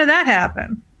 Now, how did that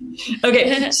happen?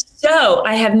 Okay, so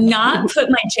I have not put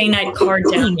my Janeite card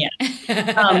down yet.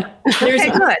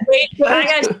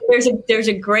 There's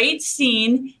a great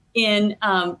scene in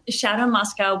Shadow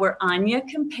Moscow where Anya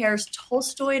compares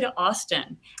Tolstoy to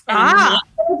Austen. And I'm not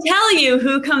going to tell you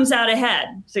who comes out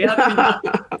ahead. So you have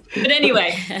to but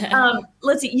anyway,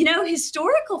 let's see.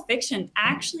 Historical fiction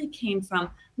actually came from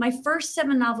my first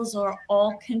 7 novels are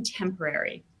all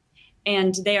contemporary.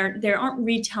 And there aren't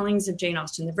retellings of Jane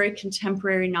Austen. They're very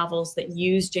contemporary novels that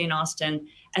use Jane Austen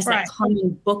as that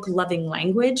common book-loving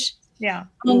language. Yeah.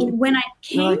 And when I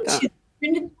came to the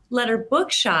Printed Letter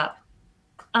Bookshop,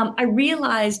 I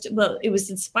realized, it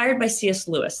was inspired by C.S.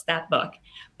 Lewis, that book.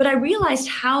 But I realized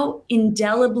how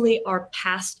indelibly our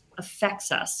past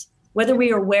affects us, whether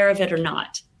we are aware of it or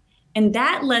not. And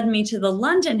that led me to the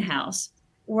London house,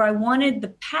 where I wanted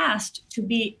the past to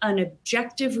be an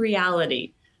objective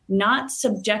reality, not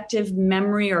subjective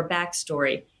memory or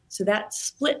backstory. So that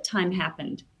split time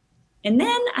happened. And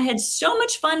then I had so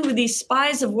much fun with these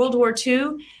spies of World War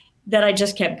II that I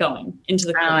just kept going into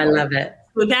the Cold War. I love it.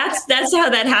 So that's how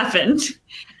that happened.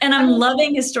 And I'm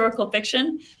loving historical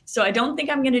fiction. So I don't think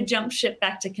I'm going to jump ship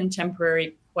back to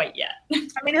contemporary quite yet.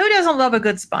 I mean, who doesn't love a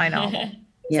good spy novel?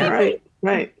 Yeah,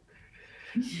 right.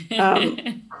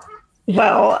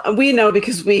 Well, we know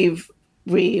because we've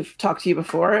talked to you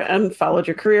before and followed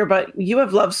your career, but you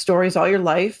have loved stories all your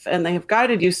life and they have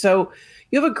guided you. So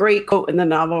you have a great quote in the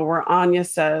novel where Anya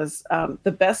says,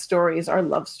 the best stories are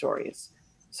love stories.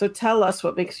 So tell us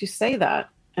what makes you say that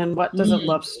and what does a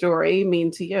love story mean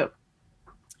to you?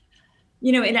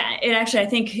 It actually, I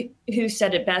think who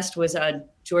said it best was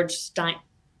George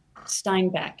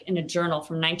Steinbeck in a journal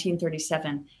from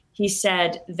 1937. He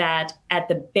said that at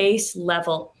the base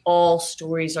level, all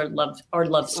stories are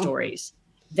love stories.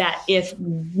 that if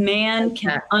man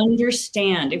can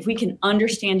understand, if we can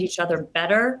understand each other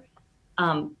better,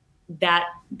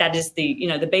 that is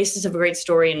the basis of a great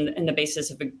story, and the basis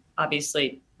of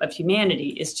obviously of humanity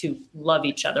is to love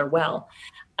each other well.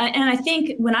 And I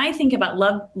think when I think about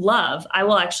love, I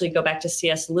will actually go back to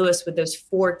C.S. Lewis with those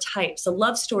 4 types. A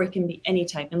love story can be any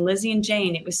type. In Lizzie and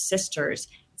Jane, it was sisters.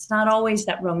 It's not always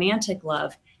that romantic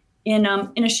love. In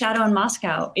A Shadow in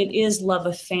Moscow, it is love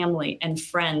of family and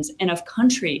friends and of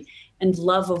country and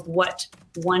love of what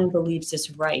one believes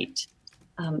is right.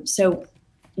 So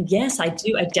yes, I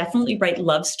do. I definitely write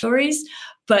love stories,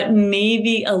 but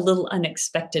maybe a little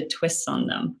unexpected twists on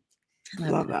them.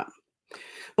 Love that.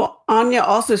 Well, Anya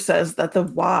also says that the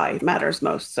why matters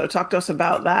most. So talk to us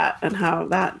about that and how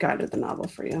that guided the novel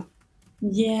for you.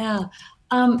 Yeah.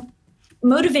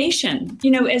 Motivation.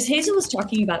 As Hazel was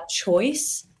talking about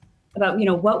choice, about,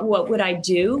 what would I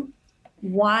do?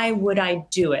 Why would I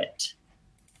do it?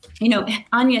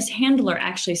 Anya's handler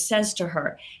actually says to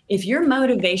her, if your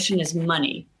motivation is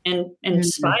money, and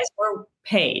spies were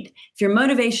paid, if your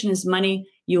motivation is money,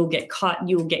 you will get caught,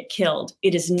 you will get killed.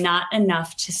 It is not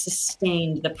enough to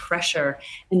sustain the pressure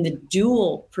and the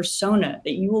dual persona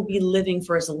that you will be living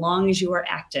for as long as you are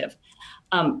active.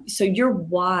 So your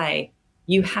why,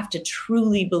 you have to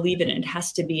truly believe in it. It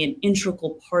has to be an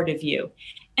integral part of you.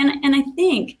 And I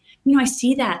think, I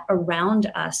see that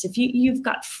around us. If you've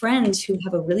got friends who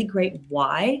have a really great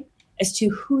why as to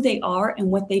who they are and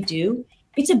what they do,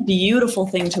 it's a beautiful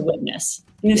thing to witness.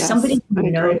 Yes, somebody who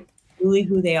knows truly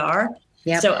who they are.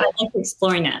 Yep. So I like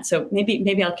exploring that. So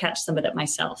maybe I'll catch some of that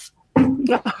myself.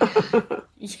 Yeah,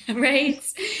 right.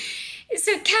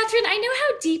 So, Katherine, I know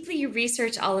how deeply you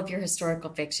research all of your historical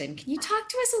fiction. Can you talk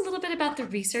to us a little bit about the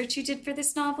research you did for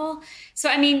this novel? So,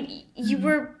 I mean, you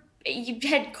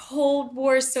had Cold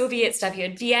War Soviet stuff, you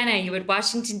had Vienna, you had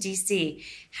Washington, D.C.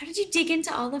 How did you dig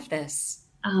into all of this?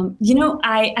 A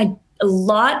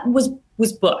lot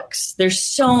was books. There's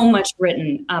so much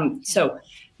written. So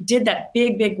did that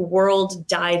big world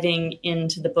diving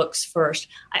into the books first.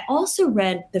 I also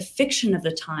read the fiction of the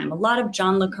time, a lot of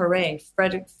John le Carré,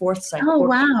 Frederick Forsyth. Oh,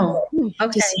 wow.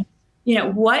 Okay. To see,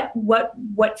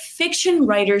 what fiction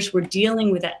writers were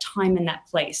dealing with that time and that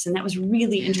place. And that was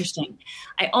really interesting.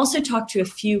 I also talked to a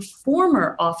few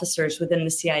former officers within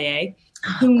the CIA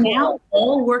who now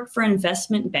all work for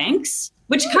investment banks,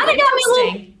 which kind of got me a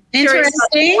little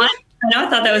interesting. I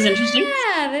thought that was interesting.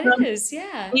 Yeah, that is,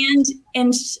 yeah.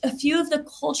 And a few of the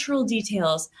cultural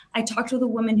details. I talked with a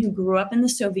woman who grew up in the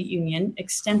Soviet Union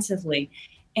extensively.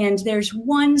 And there's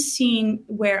one scene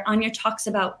where Anya talks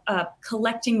about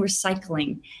collecting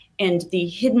recycling and the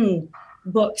hidden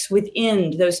books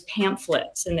within those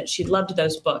pamphlets, and that she loved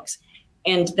those books.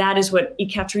 And that is what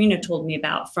Ekaterina told me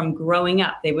about from growing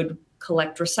up. They would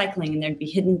collect recycling, and there'd be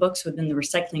hidden books within the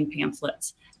recycling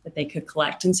pamphlets that they could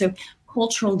collect. And so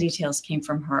cultural details came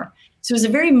from her. So it was a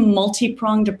very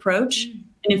multi-pronged approach.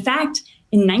 And in fact,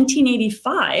 in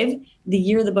 1985, the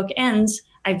year the book ends,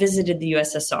 I visited the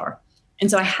USSR. And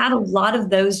so I had a lot of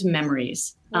those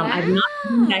memories. Wow. I've not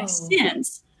been back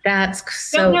since. That's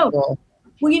so cool.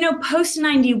 Well, post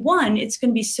 91, it's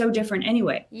going to be so different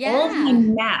anyway. Yeah. All of my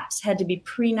maps had to be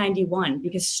pre-91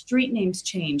 because street names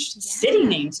changed, city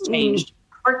names changed,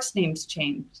 parks names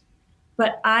changed.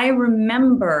 But I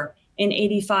remember in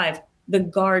 85, the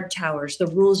guard towers, the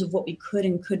rules of what we could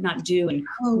and could not do and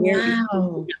where we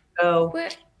could not go.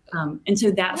 And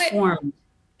so that formed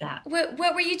that. What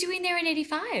were you doing there in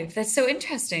 85? That's so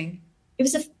interesting. It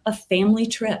was a family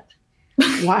trip.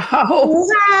 Wow.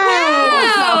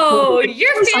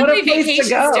 Your family vacations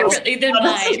differently than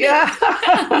mine. Yeah.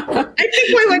 I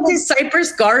think we went to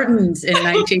Cypress Gardens in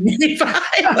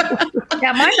 1985.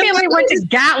 Yeah, my family went to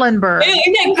Gatlinburg.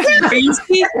 Isn't that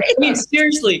crazy? I mean,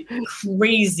 seriously,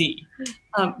 crazy.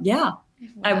 Wow.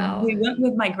 We went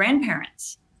with my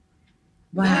grandparents.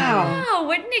 Wow,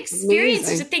 what an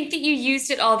experience to think that you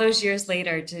used it all those years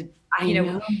later to,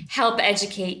 help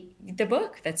educate the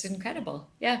book. That's incredible.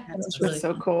 Yeah. That's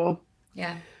so cool.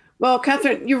 Yeah. Well,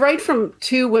 Katherine, you write from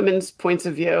two women's points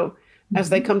of view as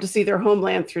they come to see their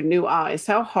homeland through new eyes.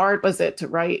 How hard was it to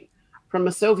write from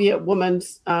a Soviet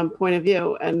woman's point of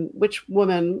view, and which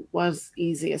woman was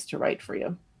easiest to write for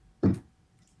you?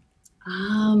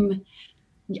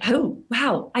 Oh,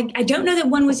 wow. I don't know that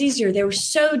one was easier. They were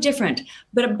so different.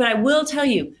 But I will tell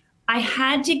you, I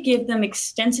had to give them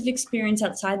extensive experience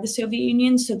outside the Soviet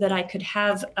Union so that I could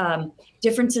have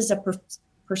differences of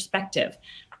perspective.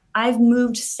 I've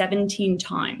moved 17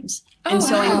 times. And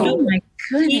so I know my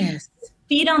goodness.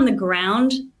 Feet on the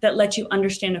ground that let you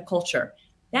understand a culture.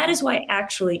 That is why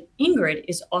actually Ingrid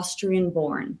is Austrian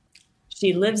born.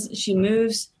 She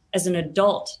moves as an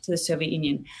adult to the Soviet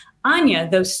Union. Anya,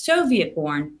 though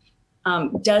Soviet-born,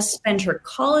 does spend her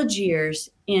college years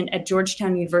at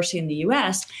Georgetown University in the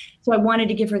U.S., so I wanted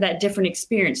to give her that different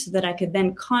experience so that I could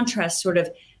then contrast sort of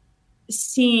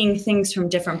seeing things from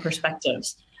different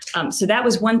perspectives. So that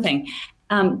was one thing.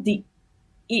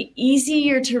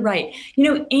 Easier to write.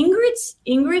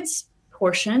 Ingrid's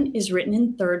portion is written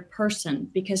in third person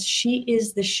because she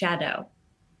is the shadow.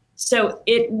 So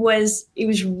it was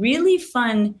really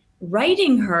fun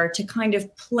writing her to kind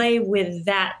of play with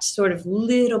that sort of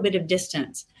little bit of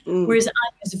distance. Whereas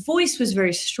Anya's voice was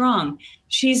very strong.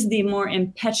 She's the more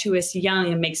impetuous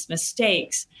young and makes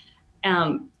mistakes.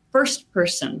 First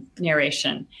person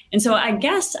narration. And so I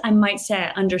guess I might say I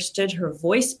understood her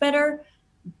voice better,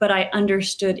 but I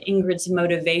understood Ingrid's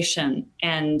motivation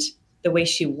and the way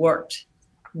she worked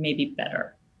maybe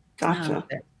better. Gotcha.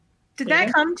 Did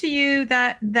that come to you,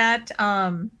 that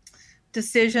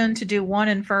decision to do one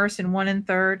in first and one in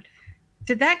third?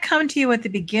 Did that come to you at the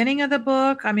beginning of the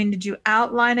book? I mean, did you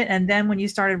outline it and then when you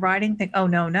started writing think, oh,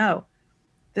 no,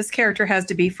 this character has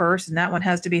to be first and that one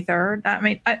has to be third? I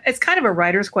mean, it's kind of a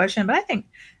writer's question, but I think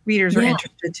readers are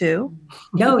interested too.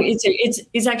 No,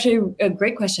 it's actually a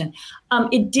great question.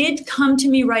 It did come to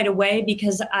me right away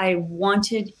because I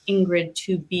wanted Ingrid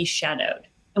to be shadowed.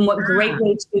 And what great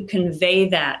way to convey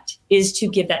that is to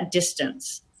give that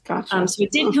distance. Gotcha. So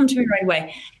it did come to me right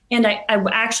away. And I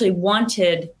actually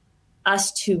wanted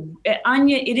us to,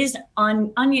 Anya is,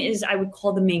 I would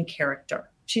call the main character.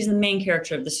 She's the main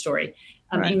character of the story.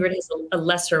 Right. Ingrid has a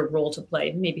lesser role to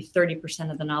play, maybe 30%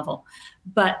 of the novel.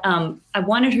 But I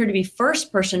wanted her to be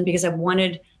first person because I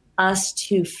wanted us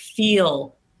to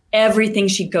feel everything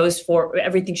she goes through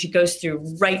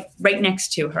right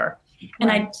next to her. Right.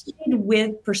 And I played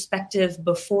with perspective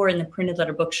before in the printed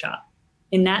letter bookshop.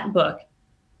 In that book,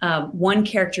 one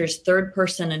character is third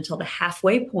person until the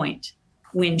halfway point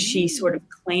when she sort of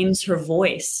claims her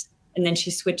voice and then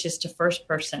she switches to first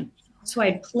person. So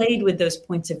I had played with those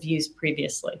points of views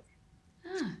previously.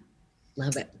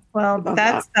 Love it. Well,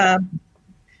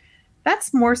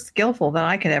 that's more skillful than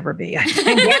I could ever be. I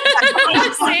think.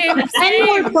 And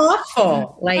more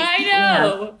thoughtful. I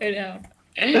know.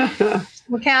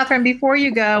 Well, Katherine, before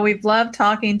you go, we've loved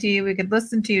talking to you. We could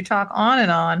listen to you talk on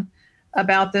and on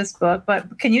about this book,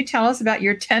 but can you tell us about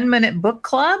your 10-minute book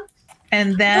club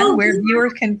and then where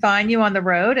viewers can find you on the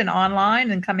road and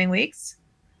online in coming weeks?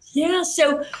 Yeah,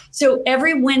 so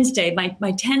every Wednesday, my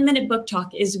 10-minute book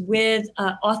talk is with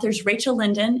authors Rachel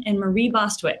Linden and Marie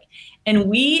Bostwick. And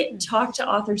we talk to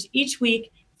authors each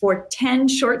week for 10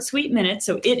 short, sweet minutes.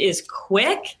 So it is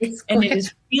quick and it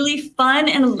is really fun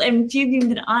and few of you have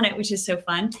been on it, which is so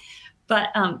fun. But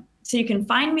so you can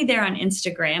find me there on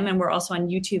Instagram, and we're also on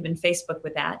YouTube and Facebook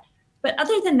with that. But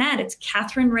other than that, it's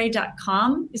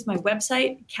KatherineReay.com is my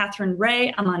website. Katherine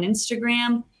Reay, I'm on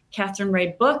Instagram. Katherine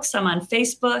Reay Books, I'm on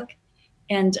Facebook.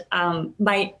 And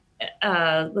my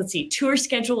tour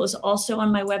schedule is also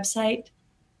on my website.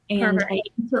 And perfect. I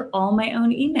answer all my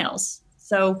own emails.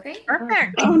 So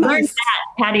perfect. I learned that,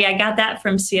 Patty. I got that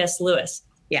from C.S. Lewis.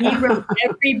 Yeah. He wrote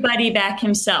everybody back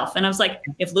himself. And I was like,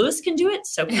 if Lewis can do it,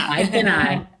 so can I. Can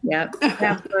I. Yep.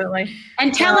 Absolutely.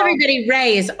 And tell everybody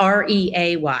Reay is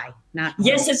Reay, not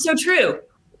Yes, it's so true.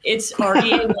 It's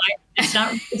Reay.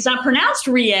 It's not pronounced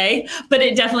Reay, but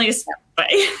it definitely is spelled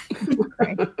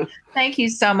Reay. Thank you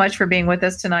so much for being with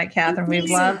us tonight, Katherine. We've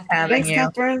loved having you.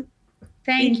 Katherine.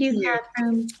 Thank you,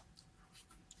 Katherine.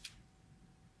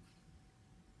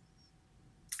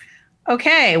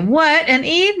 Okay, what an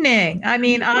evening. I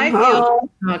mean, I feel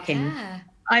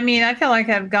like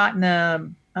I've gotten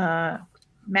a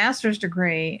master's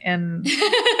degree in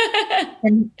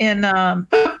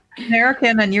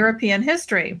American and European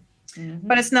history. Mm-hmm.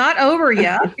 But it's not over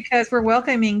yet because we're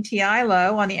welcoming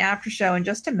T.I.Lowe on the after show in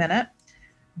just a minute.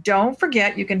 Don't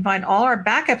forget, you can find all our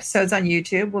back episodes on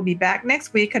YouTube. We'll be back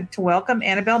next week to welcome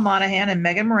Annabelle Monahan and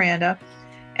Megan Miranda.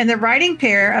 And the writing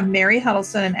pair of Mary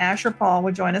Huddleston and Asher Paul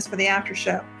will join us for the after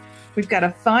show. We've got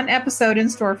a fun episode in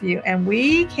store for you, and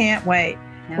we can't wait.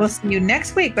 Yep. We'll see you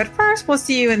next week. But first, we'll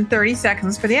see you in 30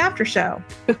 seconds for the after show.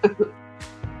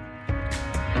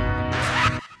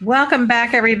 Welcome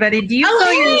back, everybody. Do you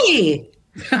feel your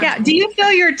Do you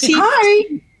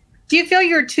feel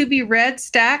your to be read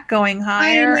stack going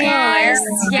higher?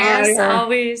 Yes,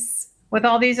 always. With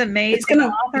all these amazing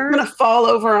authors. It's going to fall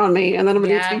over on me, and then I'm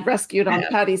going to need to be rescued on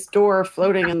Patty's door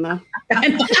floating in the... You're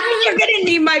going to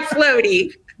need my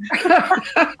floaty.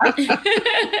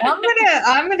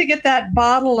 I'm gonna get that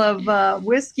bottle of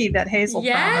whiskey that Hazel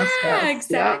promised us.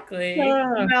 Exactly.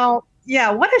 Well,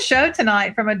 what a show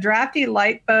tonight, from a drafty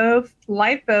light boat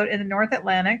in the North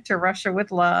Atlantic to Russia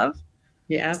with love.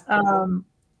 Yeah.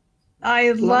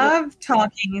 I love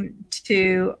talking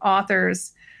to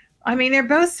authors. I mean, they're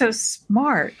both so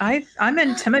smart. I'm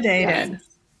intimidated.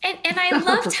 And I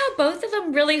loved how both of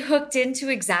them really hooked into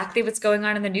exactly what's going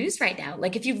on in the news right now.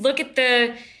 Like if you look at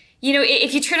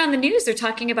if you turn on the news, they're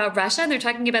talking about Russia and they're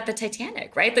talking about the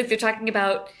Titanic, right? Like they're talking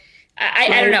about, I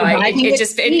don't know.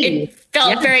 It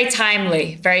felt very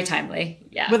timely, very timely.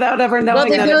 Yeah. Without ever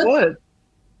knowing that it would.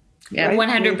 Yeah. Right?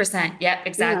 100%. Yep.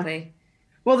 Exactly. Yeah.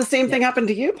 Well, the same thing happened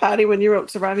to you, Patty, when you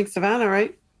wrote Surviving Savannah,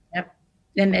 right? Yep.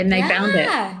 And they found it.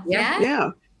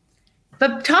 Yeah.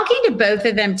 But talking to both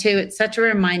of them too, it's such a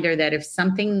reminder that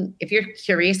if you're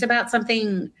curious about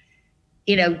something,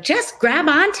 just grab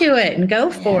onto it and go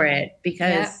for it,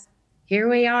 because here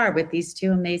we are with these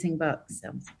two amazing books.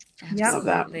 So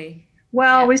absolutely.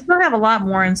 Well, we still have a lot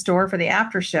more in store for the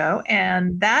after show,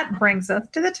 and that brings us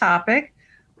to the topic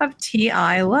of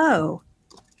T.I.Lowe.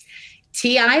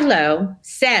 T.I.Lowe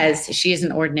says she is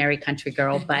an ordinary country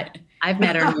girl, but I've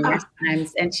met her numerous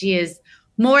times, and she is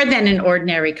more than an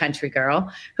ordinary country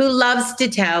girl who loves to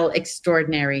tell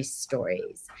extraordinary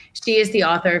stories. She is the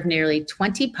author of nearly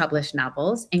 20 published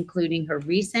novels, including her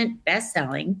recent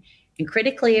best-selling and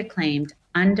critically acclaimed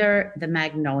Under the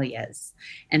Magnolias.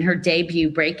 And her debut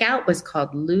breakout was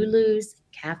called Lulu's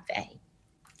Cafe.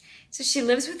 So she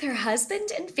lives with her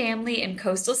husband and family in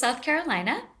coastal South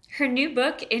Carolina. Her new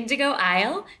book, Indigo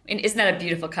Isle, and isn't that a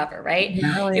beautiful cover, right?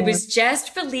 It was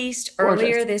just released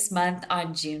earlier this month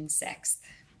on June 6th.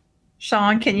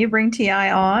 Sean, can you bring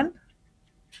T.I. on?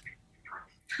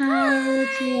 Hi,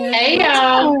 hey,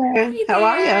 y'all. How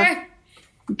are you?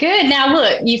 Good. Now,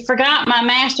 look, you forgot my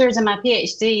master's and my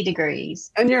PhD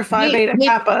degrees. And your Phi Beta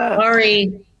Kappa.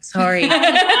 Sorry.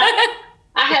 I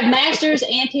have master's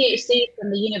and PhD from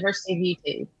the University of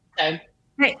YouTube. So,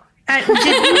 hey,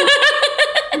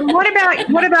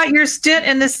 what about your stint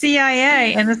in the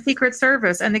CIA and the Secret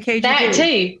Service and the KGB? That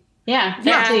too. Yeah,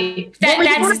 that too.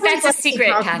 That's a secret,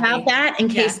 Kathy. About that in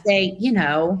case they,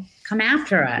 come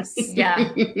after us. Yeah.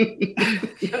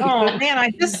 Oh man,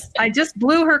 I just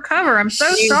blew her cover. I'm so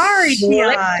sorry,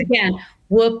 T.I. Again.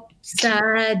 Whoops,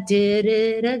 I did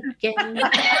it again.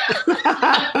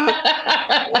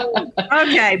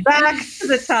 Okay, back to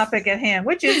the topic at hand,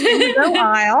 which is Indigo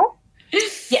Isle.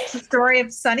 Yes. The story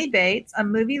of Sunny Bates, a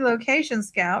movie location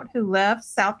scout who left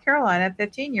South Carolina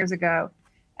 15 years ago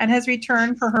and has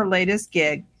returned for her latest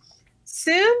gig.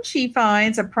 Soon she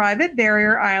finds a private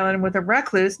barrier island with a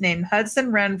recluse named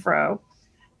Hudson Renfro,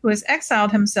 who has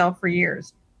exiled himself for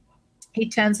years. He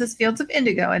tends his fields of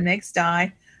indigo and makes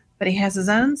dye, but he has his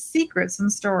own secrets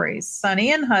and stories.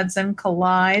 Sunny and Hudson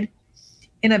collide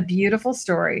in a beautiful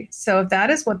story. So if that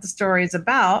is what the story is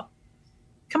about,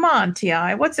 come on,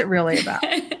 T.I., what's it really about?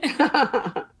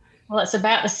 Well, it's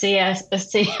about the CIA.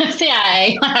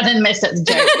 I didn't mess up the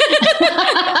joke.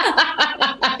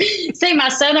 See, my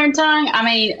Southern tongue, I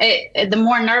mean, the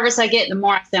more nervous I get, the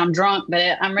more I sound drunk,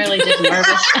 but I'm really just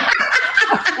nervous.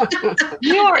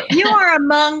 You are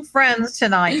among friends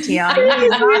tonight, T.I.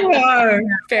 You are.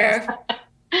 Fair.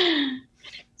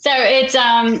 So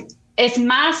it's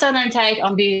my Southern take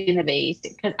on Beauty and the Beast,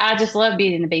 because I just love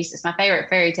Beauty and the Beast. It's my favorite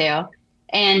fairy tale.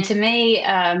 And to me,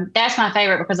 that's my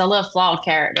favorite because I love flawed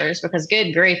characters, because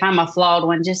good grief, I'm a flawed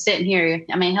one just sitting here.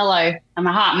 I mean, hello, I'm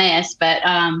a hot mess, but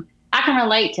I can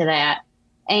relate to that.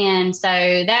 And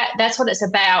so that's what it's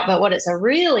about. But what it's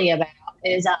really about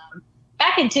is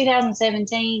back in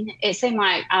 2017, it seemed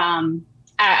like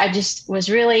I just was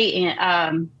really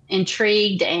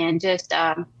intrigued and just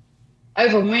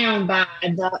overwhelmed by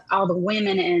all the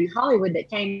women in Hollywood that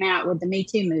came out with the Me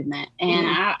Too movement. And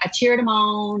I cheered them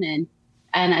on, and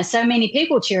so many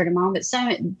people cheered them on, but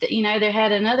there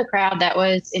had another crowd that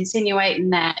was insinuating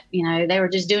that, they were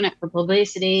just doing it for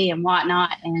publicity and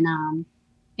whatnot. And,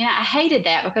 I hated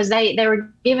that because they were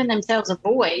giving themselves a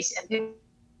voice and people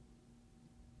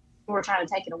were trying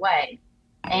to take it away.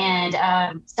 And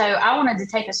so I wanted to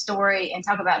take a story and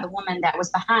talk about the woman that was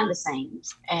behind the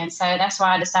scenes. And so that's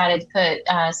why I decided to put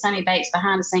Sunny Bates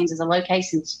behind the scenes as a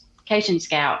location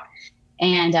scout.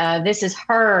 And this is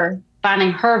her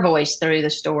finding her voice through the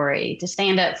story to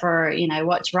stand up for,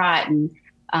 what's right.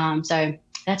 And so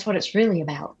that's what it's really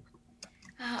about.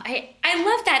 Oh, I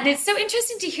love that. And it's so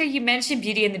interesting to hear you mention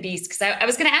Beauty and the Beast, because I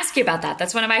was going to ask you about that.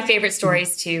 That's one of my favorite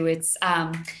stories too. It's,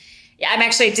 Yeah, I'm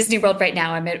actually at Disney World right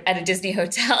now. I'm at a Disney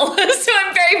hotel, so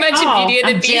I'm very much in Beauty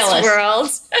and the Beast jealous. world.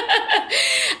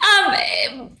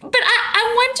 But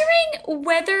I'm wondering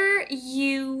whether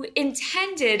you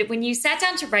intended, when you sat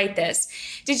down to write this,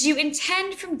 did you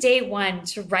intend from day one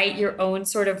to write your own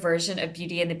sort of version of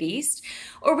Beauty and the Beast?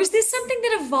 Or was this something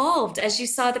that evolved as you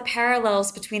saw the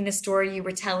parallels between the story you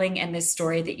were telling and this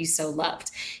story that you so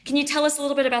loved? Can you tell us a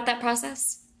little bit about that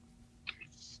process?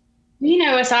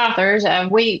 As authors,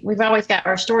 we've always got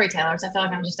our storytellers. I feel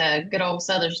like I'm just a good old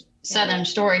Southern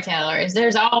storyteller.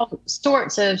 There's all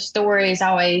sorts of stories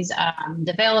always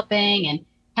developing, and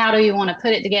how do you want to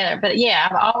put it together? But yeah,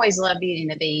 I've always loved Beauty and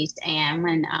the Beast. And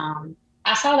when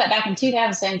I saw that back in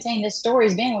 2017, this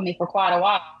story's been with me for quite a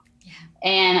while. Yeah.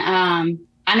 And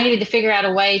I needed to figure out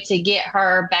a way to get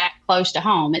her back close to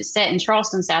home. It's set in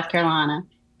Charleston, South Carolina,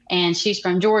 and she's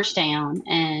from Georgetown.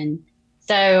 And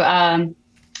so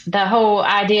the whole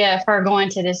idea of her going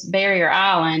to this barrier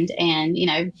island, and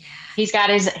he's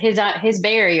got his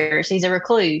barriers. He's a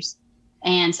recluse,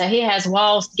 and so he has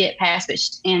walls to get past. But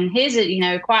and his,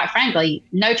 quite frankly,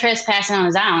 no trespassing on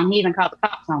his island. He even called the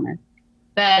cops on her.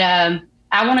 But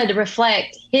I wanted to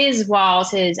reflect his walls,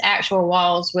 his actual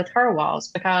walls, with her walls,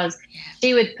 because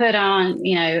she would put on,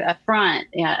 a front,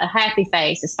 a happy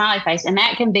face, a smiley face, and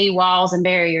that can be walls and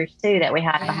barriers too that we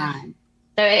hide behind.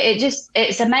 So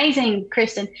it's amazing,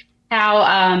 Kristen,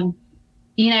 how,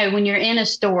 when you're in a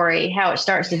story, how it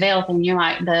starts developing, you're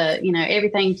like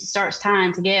everything starts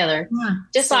tying together. Yeah,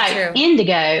 just so like true.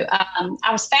 Indigo.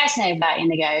 I was fascinated by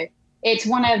indigo. It's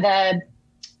one of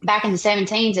back in the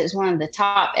 17s, it was one of the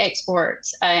top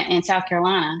exports in South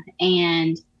Carolina.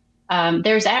 And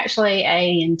there's actually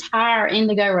an entire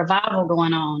indigo revival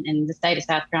going on in the state of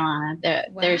South Carolina.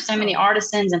 There's so many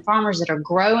artisans and farmers that are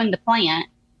growing the plant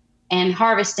and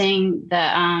harvesting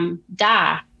the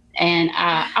dye. And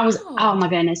I was, oh my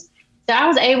goodness. So I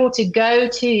was able to go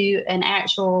to an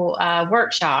actual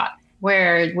workshop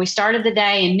where we started the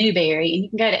day in Newberry, and you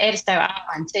can go to Edisto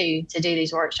Island too to do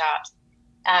these workshops.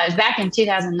 It was back in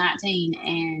 2019,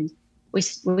 and we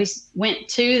went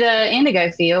to the indigo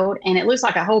field, and it looks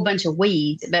like a whole bunch of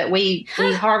weeds, but we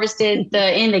harvested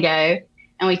the indigo,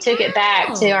 and we took it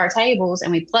back to our tables,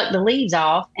 and we plucked the leaves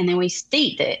off, and then we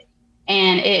steeped it.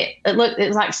 And it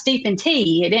was like steeping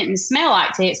tea. It didn't smell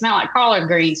like tea. It smelled like collard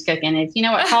greens cooking. If you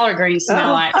know what collard greens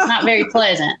smell like, it's not very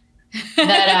pleasant.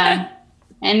 But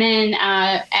and then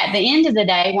at the end of the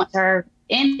day, once our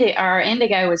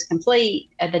indigo was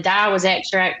complete, the dye was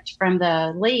extracted from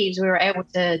the leaves, we were able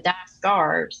to dye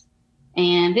scarves.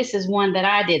 And this is one that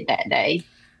I did that day.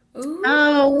 Ooh,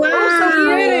 oh, wow. So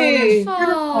pretty.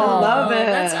 I love it.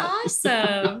 That's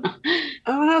awesome.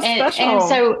 Oh, how special. And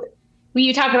so when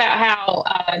you talk about how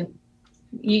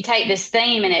you take this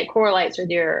theme and it correlates with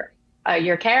your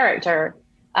character,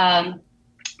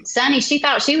 Sunny, she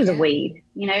thought she was a weed.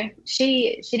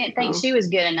 She didn't think she was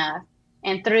good enough.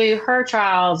 And through her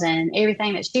trials and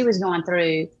everything that she was going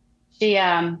through, she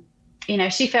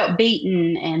felt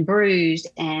beaten and bruised.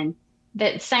 And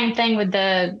that same thing with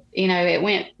it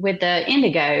went with the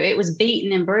indigo. It was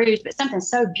beaten and bruised, but something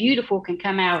so beautiful can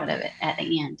come out of it at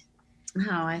the end. Oh,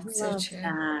 I love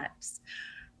that.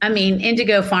 I mean,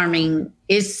 indigo farming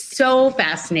is so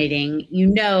fascinating.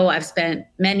 I've spent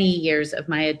many years of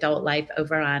my adult life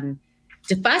over on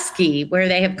Defusky, where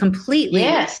they have completely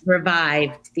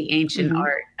revived the ancient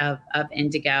art of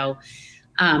indigo.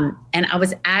 And I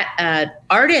was at an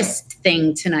artist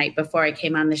thing tonight before I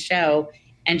came on the show,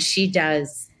 and she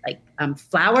does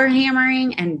flower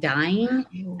hammering and dyeing.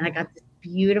 And I got this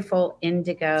beautiful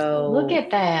indigo. Look at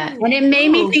that. And it made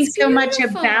me think so much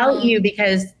about you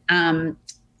because,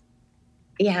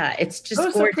 it's just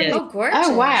gorgeous. So gorgeous.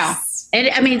 Oh, wow. And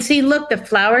I mean, see, look, the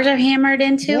flowers are hammered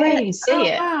into it. You see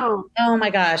it. Wow. Oh my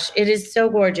gosh. It is so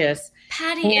gorgeous.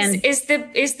 Patty, is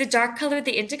the dark color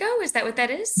the indigo? Is that what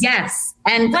that is? Yes.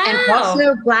 And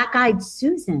also black-eyed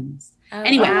Susans. Oh,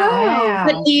 anyway, wow.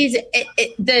 But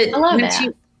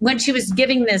when she was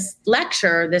giving this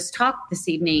talk this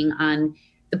evening on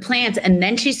the plants, and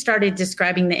then she started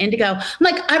describing the indigo. I'm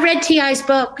like, I read T.I.'s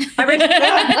book. I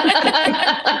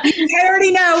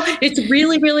already know it's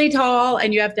really, really tall,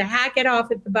 and you have to hack it off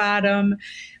at the bottom.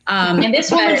 And this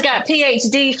woman's got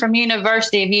PhD from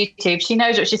University of YouTube. She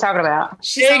knows what she's talking about.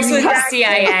 She's also with the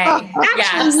CIA.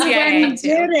 CIA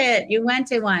too. You went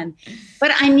to one.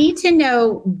 But I need to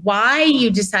know why you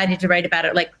decided to write about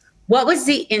it. Like, what was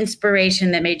the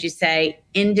inspiration that made you say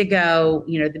indigo,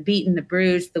 the beaten, the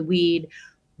bruised, the weed?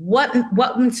 What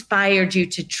inspired you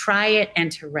to try it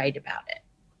and to write about it?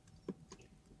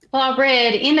 Well, I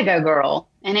read Indigo Girl,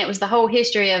 and it was the whole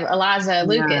history of Eliza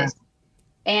Lucas.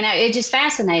 And it just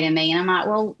fascinated me. And I'm like,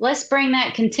 well, let's bring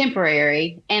that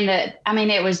contemporary. And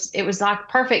it was like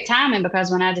perfect timing, because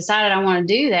when I decided I want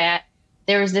to do that,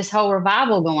 there was this whole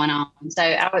revival going on. So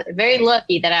I was very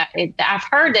lucky that I've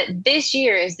heard that this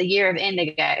year is the year of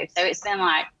indigo. So it's been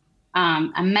like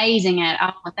amazing at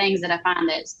all the things that I find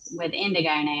that's with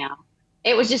indigo now.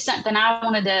 It was just something I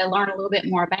wanted to learn a little bit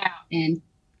more about. And,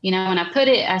 when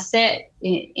I set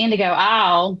Indigo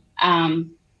Isle,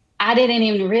 I didn't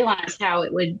even realize how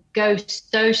it would go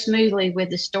so smoothly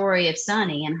with the story of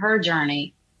Sunny and her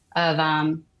journey of,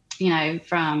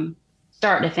 from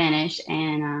start to finish.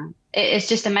 And it's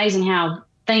just amazing how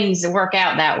things work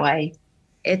out that way.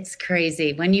 It's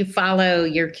crazy. When you follow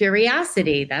your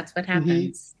curiosity, that's what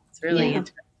happens. It's really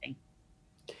interesting.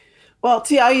 Well,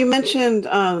 T.I., you mentioned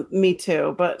Me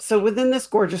Too, but so within this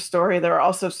gorgeous story, there are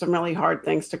also some really hard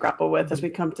things to grapple with as we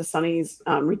come to Sunny's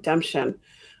redemption.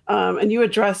 And you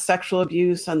address sexual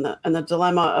abuse and the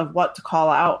dilemma of what to call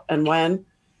out and when.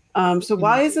 So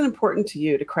why is it important to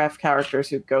you to craft characters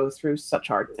who go through such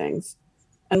hard things?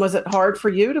 And was it hard for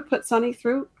you to put Sunny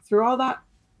through all that?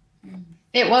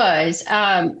 It was.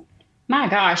 My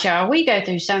gosh, y'all, we go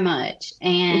through so much.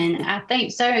 And I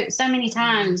think so many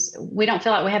times we don't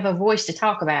feel like we have a voice to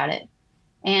talk about it.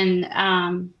 And,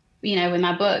 with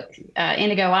my book,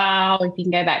 Indigo Isle, if you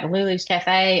can go back to Lulu's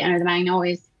Cafe, Under the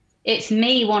Magnolias, it's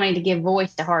me wanting to give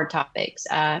voice to hard topics.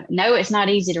 No, it's not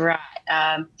easy to write.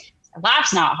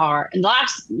 Life's not hard, and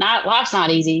life's not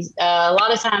easy. A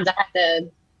lot of times I have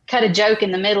to cut a joke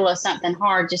in the middle of something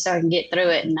hard just so I can get through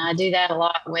it. And I do that a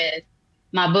lot with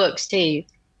my books too.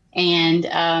 And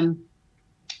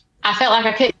I felt like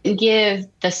I couldn't give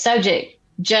the subject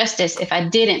justice if I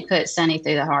didn't put Sunny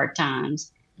through the hard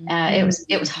times.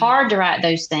 It was hard to write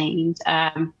those things,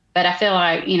 but I feel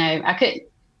like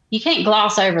you can't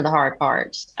gloss over the hard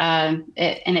parts, and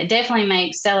it definitely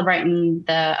makes celebrating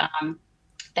the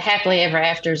happily ever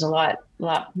afters a lot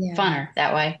funner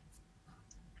that way.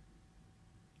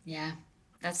 Yeah,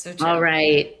 that's so true. All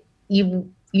right,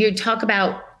 you talk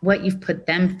about what you've put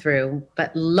them through,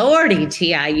 but Lordy,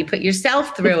 T.I., you put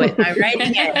yourself through it by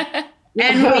writing it.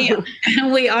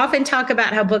 And we often talk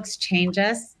about how books change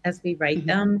us as we write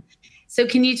them. So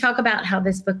can you talk about how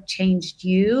this book changed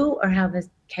you, or how the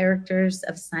characters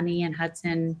of Sunny and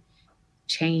Hudson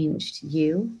changed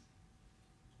you?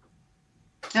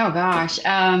 Oh, gosh.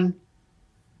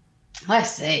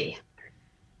 Let's see.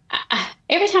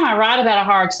 Every time I write about a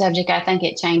hard subject, I think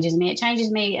it changes me. It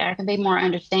changes me. I can be more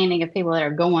understanding of people that are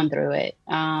going through it.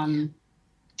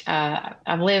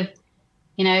 I've lived,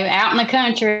 out in the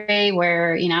country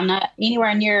where, I'm not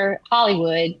anywhere near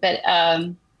Hollywood, but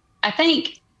I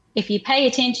think if you pay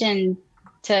attention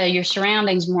to your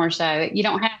surroundings more so, you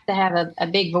don't have to have a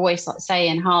big voice, let's say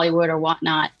in Hollywood or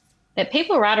whatnot, that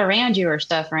people right around you are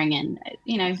suffering, and,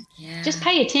 just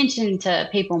pay attention to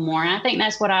people more. And I think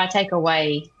that's what I take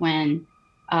away when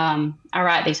I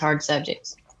write these hard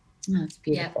subjects. Oh, that's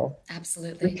beautiful. Yeah,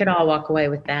 absolutely. We could all walk away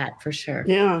with that for sure.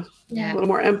 Yeah. A little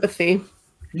more empathy.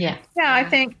 Yeah. Yeah, I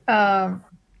think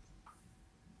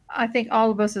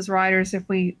all of us as writers, if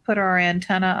we put our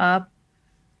antenna up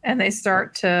and they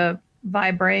start to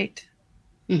vibrate,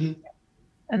 and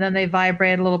then they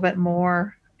vibrate a little bit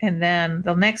more, and then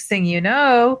the next thing you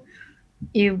know,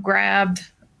 you've grabbed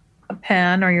a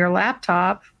pen or your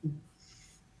laptop,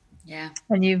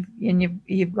 and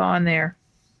you've gone there.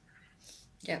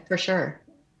 Yeah, for sure.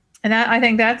 And I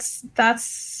think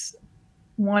that's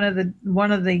one of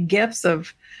the gifts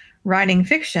of writing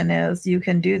fiction is you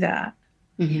can do that.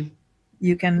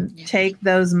 You can take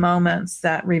those moments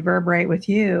that reverberate with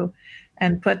you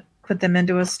and put them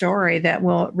into a story that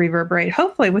will reverberate,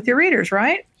 hopefully, with your readers,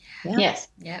 right? Yeah. Yes.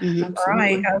 Yeah. All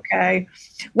right. Okay.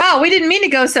 Wow. We didn't mean to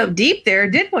go so deep there,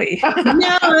 did we? No,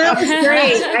 that was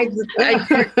great.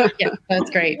 Yeah, that's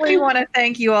great. We want to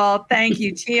thank you all. Thank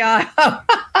you, T.I.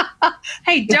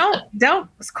 Hey, don't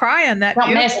cry on that.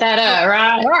 Don't mess that up,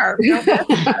 right? Don't mess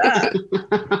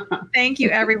that up. Thank you,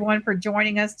 everyone, for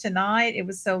joining us tonight. It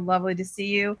was so lovely to see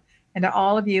you. And to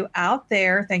all of you out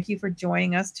there, thank you for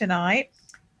joining us tonight.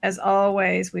 As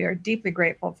always, we are deeply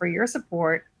grateful for your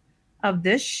support of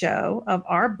this show, of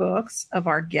our books, of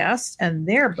our guests and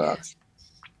their books,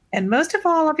 and most of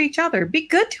all of each other. Be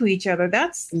good to each other.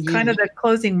 That's kind of the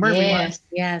closing word we want.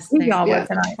 Yes. Y'all with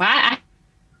tonight. Well, I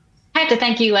have to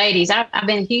thank you, ladies. I've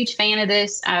been a huge fan of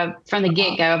this from the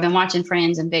get-go. I've been watching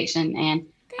Friends and Fiction, and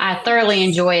I thoroughly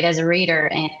enjoy it as a reader.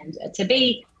 And to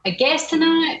be a guest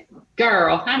tonight,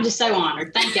 girl, I'm just so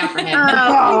honored. Thank y'all for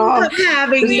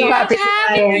having me. We love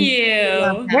having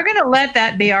you. We're going to let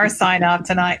that be our sign off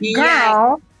tonight.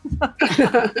 Girl,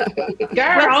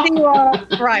 Girl. We'll see you all.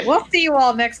 Right. We'll see you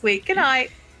all next week. Good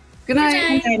night. Good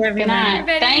night. Good night.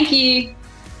 Thank you.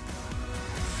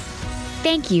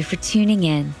 Thank you for tuning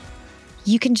in.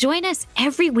 You can join us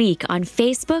every week on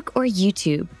Facebook or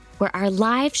YouTube, where our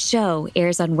live show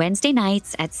airs on Wednesday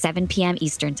nights at 7 p.m.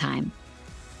 Eastern Time.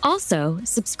 Also,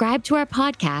 subscribe to our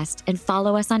podcast and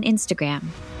follow us on Instagram.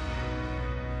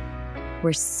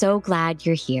 We're so glad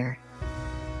you're here.